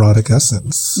 my erotic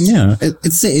essence. Yeah.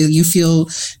 It's you feel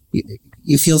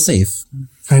safe.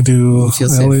 I do. I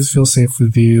always feel safe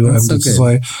with you. That's and so this is good.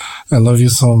 why I love you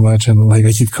so much. And like,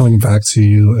 I keep coming back to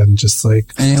you and just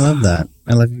like. I love that.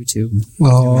 I love you too.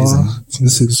 Oh,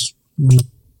 this is.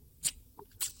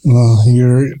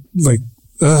 You're like,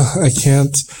 I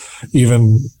can't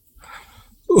even.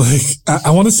 Like,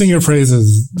 I want to sing your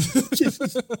praises.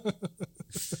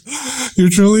 You're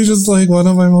truly just like one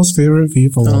of my most favorite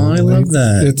people. Oh, I love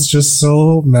that. It's just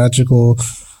so magical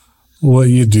what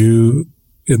you do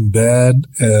in bed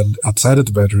and outside of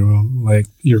the bedroom. Like,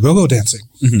 you're go-go dancing.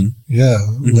 Mm-hmm. Yeah.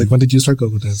 Mm-hmm. Like, when did you start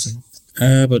go-go dancing?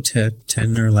 About 10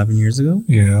 or 11 years ago.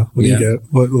 Yeah. What do you get?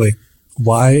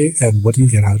 Why and what do you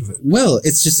get out of it? Well,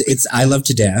 I love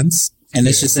to dance. And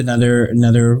it's just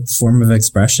another form of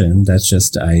expression that's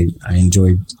just I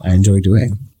enjoy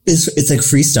doing. It's like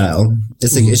freestyle.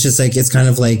 It's like it's just like it's kind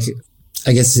of like,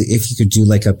 I guess if you could do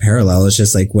like a parallel, it's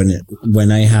just like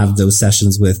when I have those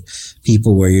sessions with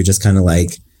people where you're just kind of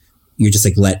like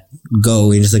let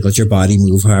go and just like let your body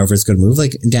move however it's going to move.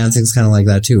 Like dancing's kind of like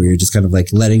that too, where you're just kind of like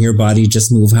letting your body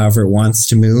just move however it wants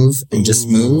to move and just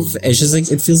move. It's just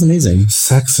like, it feels amazing.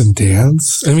 Sex and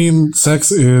dance? I mean,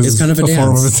 sex is it's kind of a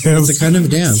form of a dance. It's a kind of a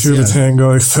dance. To the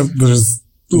tango, except there's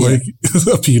like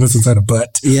a penis inside a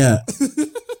butt. Yeah,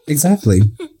 exactly.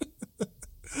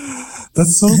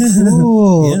 That's so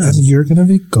cool. Yeah. And you're going to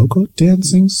be go-go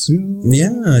dancing soon.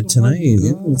 Yeah, tonight.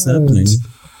 Yeah, it's happening.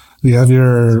 Do you have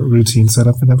your routine set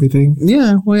up and everything?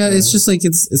 Yeah. Well, yeah, it's just like,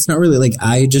 it's not really like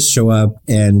I just show up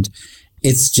and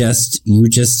it's just, you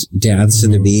just dance to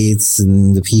the beats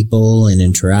and the people and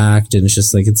interact. And it's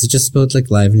just like, it's just about like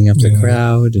livening up the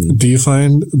crowd. And do you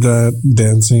find that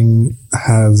dancing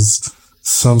has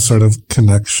some sort of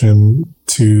connection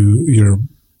to your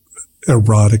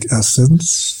erotic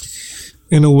essence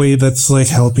in a way that's like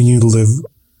helping you live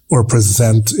or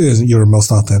present your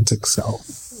most authentic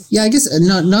self? Yeah, I guess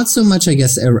not so much, I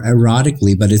guess,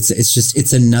 erotically, but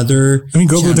it's another. I mean,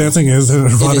 go-go dancing is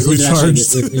erotically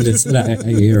charged. It is.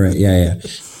 You're right. Yeah.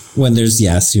 When there's,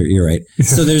 yes, you're right. Yeah.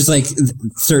 So there's like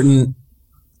certain,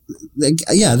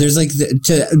 there's like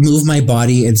to move my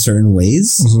body in certain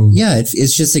ways. Mm-hmm. Yeah,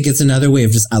 it's just like, it's another way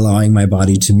of just allowing my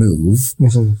body to move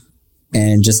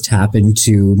and just tap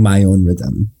into my own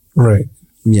rhythm. Right.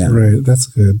 Yeah. Right. That's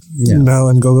good. Yeah. Now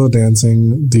in go-go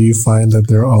dancing, do you find that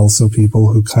there are also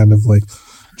people who kind of like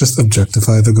just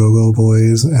objectify the go-go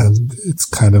boys and it's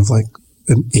kind of like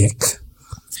an ick?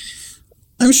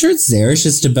 I'm sure it's there. It's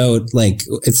just about like,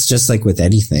 it's just like with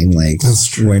anything. Like,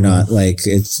 we're not like,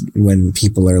 it's when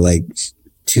people are like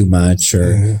too much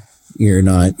or you're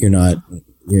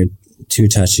too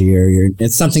touchy or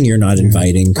it's something you're not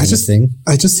inviting kind of thing.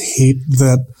 I just hate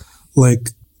that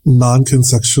like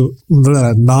non-consensual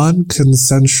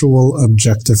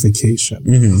objectification.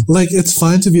 Mm-hmm. Like, it's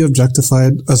fine to be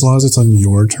objectified as long as it's on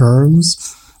your terms.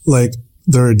 Like,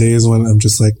 there are days when I'm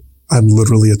just like, I'm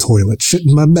literally a toilet, shit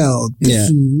in my mouth. Yeah.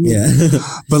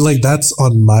 But like, that's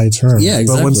on my terms. Yeah,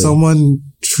 exactly. But when someone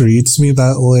treats me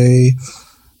that way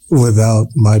without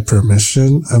my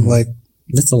permission, I'm like,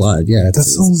 that's a lot. Yeah.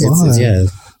 That's a lot. Yeah.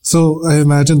 So I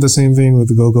imagine the same thing with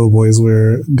the go-go boys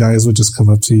where guys would just come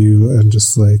up to you and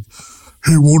just like,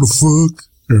 hey, wanna fuck?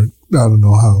 Or I don't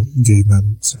know how gay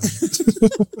men sound.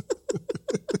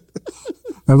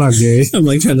 I'm not gay. I'm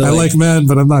like trying to I like men,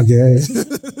 but I'm not gay.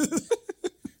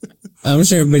 I'm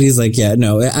sure everybody's like, yeah,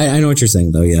 no, I know what you're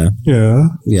saying though. Yeah. Yeah.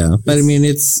 Yeah. But I mean,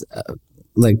 it's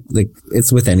like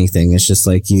it's with anything. It's just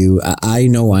like I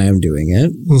know why I'm doing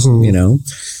it, you know?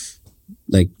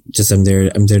 Like, just I'm there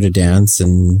to dance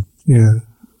and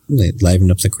like,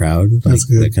 liven up the crowd, like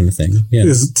that kind of thing. Yeah,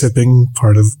 is tipping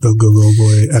part of the go-go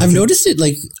boy? I've noticed it.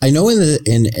 Like, I know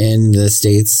in the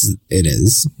States it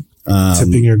is.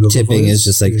 Tipping your go-go tipping boys? Is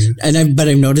just like, but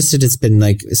I've noticed it. It's been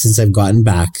like since I've gotten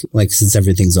back, like since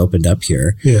everything's opened up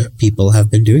here, people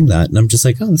have been doing that, and I'm just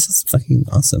like, oh, this is fucking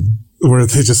awesome. Where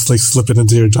they just like slip it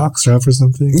into your jockstrap or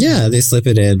something? Yeah, they slip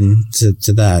it in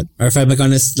to that. Or if I'm like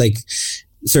honest, like.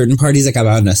 certain parties like I'm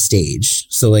on a stage,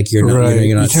 so like you're not, right.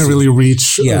 You're not, you can't really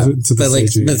reach to the but like,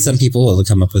 stage. but some people will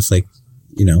come up with like,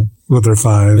 with their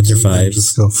fives. With their fives.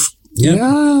 Just go,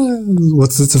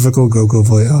 what's the typical Go-Go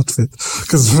Boy outfit?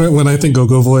 Because when I think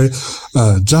Go-Go Boy,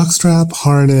 jockstrap,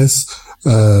 harness,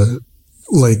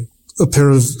 like a pair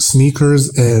of sneakers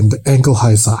and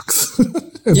ankle-high socks.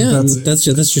 that's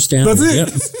your standard. That's it. Yeah.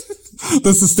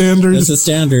 That's the standard. That's the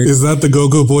standard. Is that the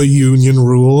Go-Go Boy union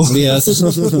rule? Yes.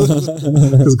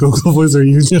 Because Go-Go Boys are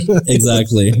union.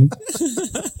 Exactly.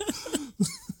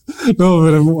 No,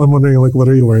 but I'm wondering, like, what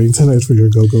are you wearing tonight for your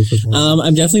Go-Go performance?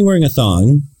 I'm definitely wearing a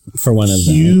thong for one of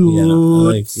them.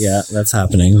 Cute. That's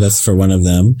happening. That's for one of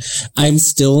them. I'm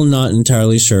still not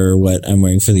entirely sure what I'm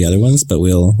wearing for the other ones, but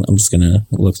I'm just gonna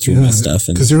look through my stuff.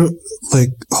 Because you're like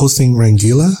hosting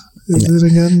Rangila, is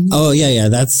it again? Oh yeah.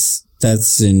 That's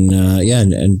in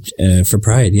and for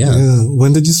Pride. Yeah.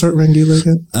 When did you start Rangila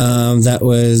again? That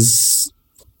was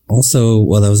also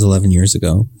that was 11 years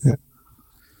ago. Yeah.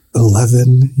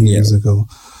 11 years ago.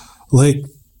 Like,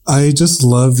 I just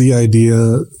love the idea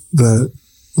that,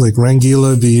 like,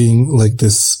 Rangila being like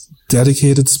this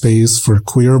dedicated space for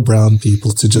queer brown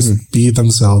people to just be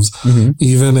themselves,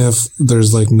 even if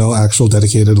there's like no actual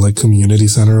dedicated like community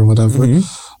center or whatever,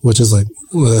 which is like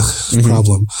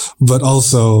problem. But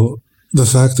also the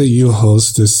fact that you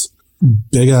host this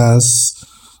big ass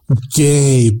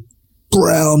gay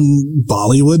brown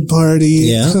Bollywood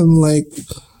party, and like,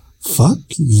 fuck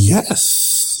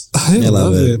yes. I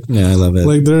love it. Yeah, I love it.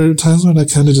 Like, there are times when I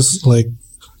kind of just like,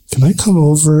 can I come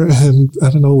over and, I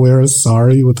don't know, wear a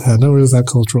sari with henna, or is that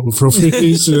cultural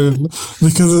appropriation?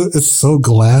 Because it's so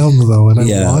glam though, and I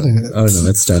want it. Oh no,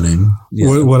 it's stunning. Yeah.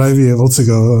 Would I be able to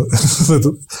go with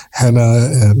henna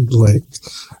and like,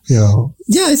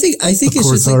 Yeah, I think it's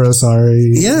just like,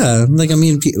 sari. Yeah, like, I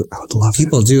mean, I would love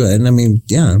people do it, and I mean,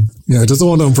 yeah. Yeah, I just don't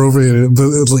want to appropriate it,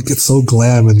 but it's so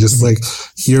glam, and just like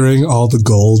hearing all the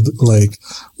gold, like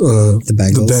the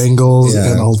bangles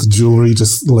and all the jewelry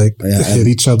just like hit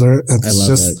each other. And it's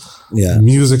just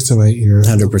music to my ear.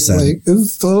 100%. Like,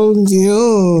 it's so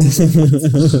cute.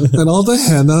 And all the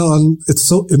henna it's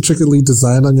so intricately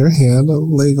designed on your hand.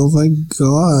 I'm like, oh my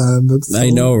God. That's so I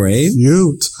know, right?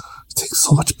 Cute. It takes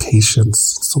so much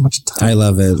patience, so much time. I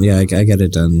love it. Yeah, I get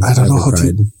it done. I don't know how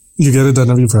to. You get it done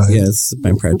every Pride. Yes,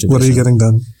 my Pride tradition. What are you getting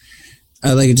done?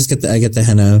 I get the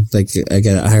henna. Like, I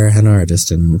hire a henna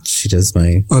artist, and she does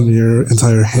my on your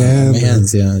entire hand. My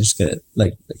hands, yeah. I just get it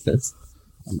like this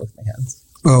on both my hands.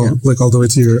 Oh, like all the way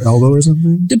to your elbow or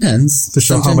something? Depends. To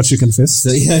show how much you can fist?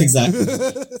 Yeah, exactly.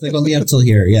 It's like only up till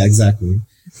here. Yeah, exactly.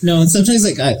 No, and sometimes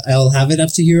like I'll have it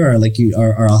up to here, or like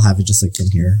or I'll have it just like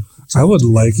from here. I would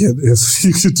like it if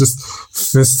you could just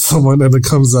fist someone and it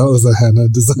comes out as a henna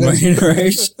design.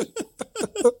 Right.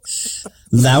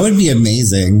 That would be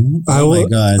amazing. My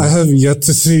God. I have yet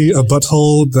to see a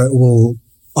butthole that will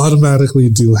automatically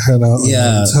do henna on the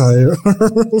entire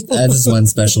That is one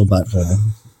special butthole.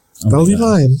 That'll be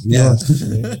mine. Yeah.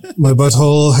 My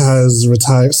butthole has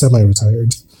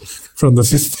semi-retired from the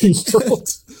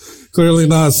 15-year-old. Clearly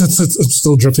not, since I'm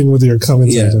still dripping with your cum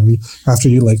inside of me after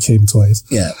you like came twice.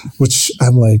 Yeah. Which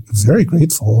I'm like very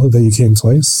grateful that you came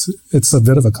twice. It's a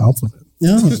bit of a compliment.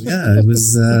 No, yeah, it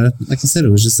was like I said, it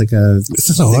was just like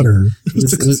it's an honor.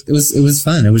 It was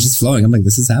fun. It was just flowing. I'm like,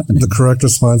 this is happening. The correct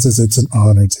response is it's an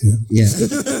honor to you. Yeah.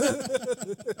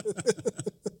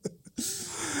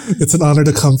 It's an honor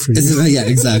to come for you. Yeah,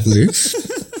 exactly.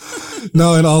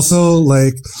 No, and also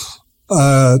like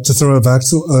to throw it back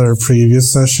to our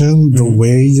previous session, the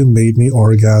way you made me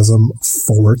orgasm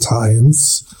 4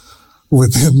 times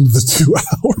within the 2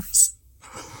 hours,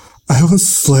 I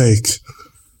was like,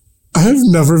 I've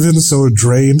never been so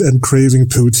drained and craving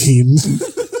poutine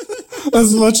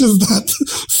as much as that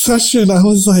session. I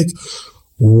was like,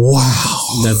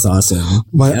 wow. That's awesome.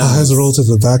 My eyes rolled to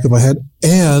the back of my head,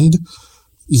 and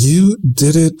you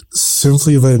did it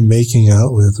simply by making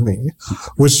out with me,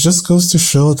 which just goes to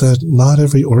show that not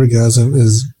every orgasm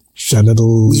is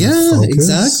genital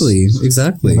focused.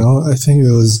 Exactly. You know, I think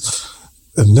it was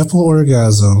a nipple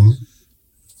orgasm.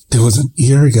 It was an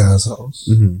eargasm.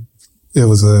 Mm-hmm. It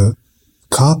was a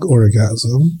cock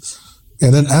orgasm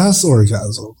and an ass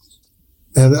orgasm.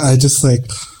 And I just like,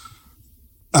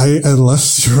 I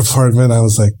left your apartment. I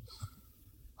was like,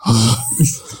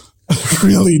 I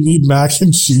really need mac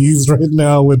and cheese right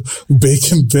now with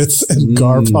bacon bits and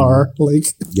garpar. Like,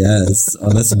 yes. Oh,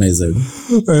 that's amazing.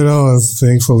 I know.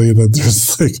 Thankfully that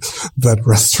there's like that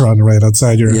restaurant right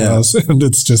outside your house, and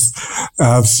it's just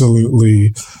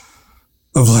absolutely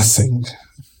a blessing.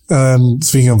 And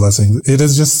speaking of blessings, it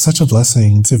is just such a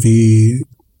blessing to be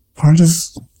part of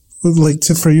like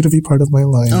for you to be part of my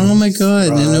life. Oh my God.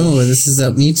 No, this is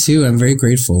me too. I'm very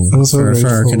grateful, for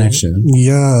our connection.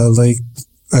 Yeah. Like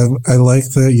I like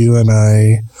that you and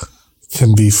I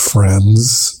can be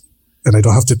friends and I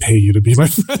don't have to pay you to be my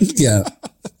friend. Yeah.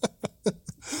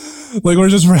 Like we're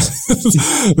just friends.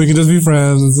 We can just be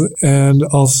friends. And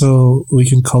also we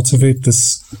can cultivate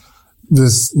this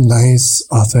nice,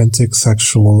 authentic,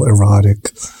 sexual,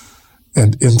 erotic,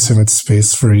 and intimate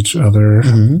space for each other.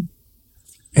 Mm-hmm.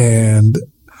 And,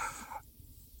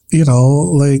 you know,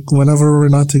 like whenever we're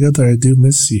not together, I do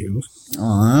miss you.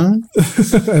 Aww.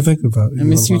 I think about you. I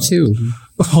miss you too.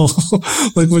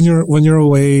 Like when you're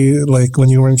away, like when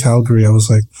you were in Calgary, I was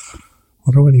like,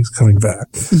 wonder when he's coming back.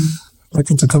 I'd like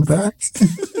him to come back.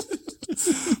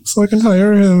 So I can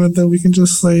hire him and then we can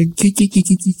just like yeah.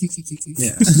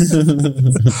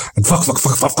 And fuck.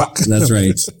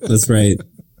 That's right.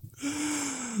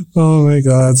 Oh my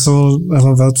God. So I'm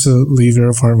about to leave your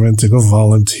apartment to go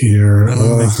volunteer.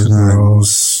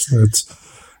 Gross.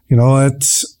 You know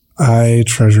what? I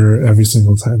treasure every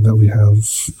single time that we have.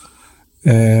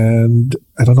 And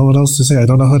I don't know what else to say. I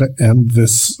don't know how to end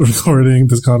this recording,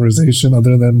 this conversation,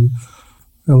 other than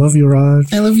I love you,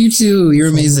 Raj. I love you too. You're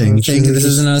amazing. Thank you. This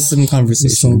is an awesome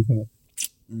conversation.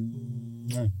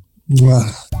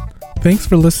 Thanks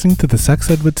for listening to the Sex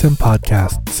Ed with Tim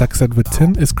podcast. Sex Ed with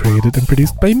Tim is created and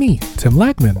produced by me, Tim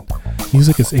Lagman.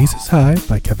 Music is Aces High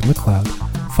by Kevin MacLeod.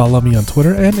 Follow me on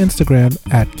Twitter and Instagram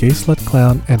at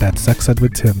GaySlutClown and at Sex Ed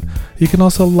with Tim. You can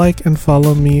also like and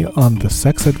follow me on the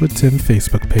Sex Ed with Tim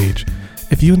Facebook page.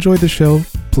 If you enjoyed the show,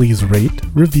 please rate,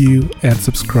 review, and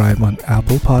subscribe on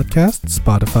Apple Podcasts,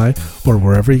 Spotify, or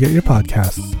wherever you get your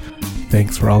podcasts.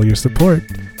 Thanks for all your support,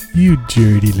 you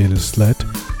dirty little slut.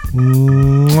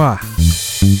 Mwah.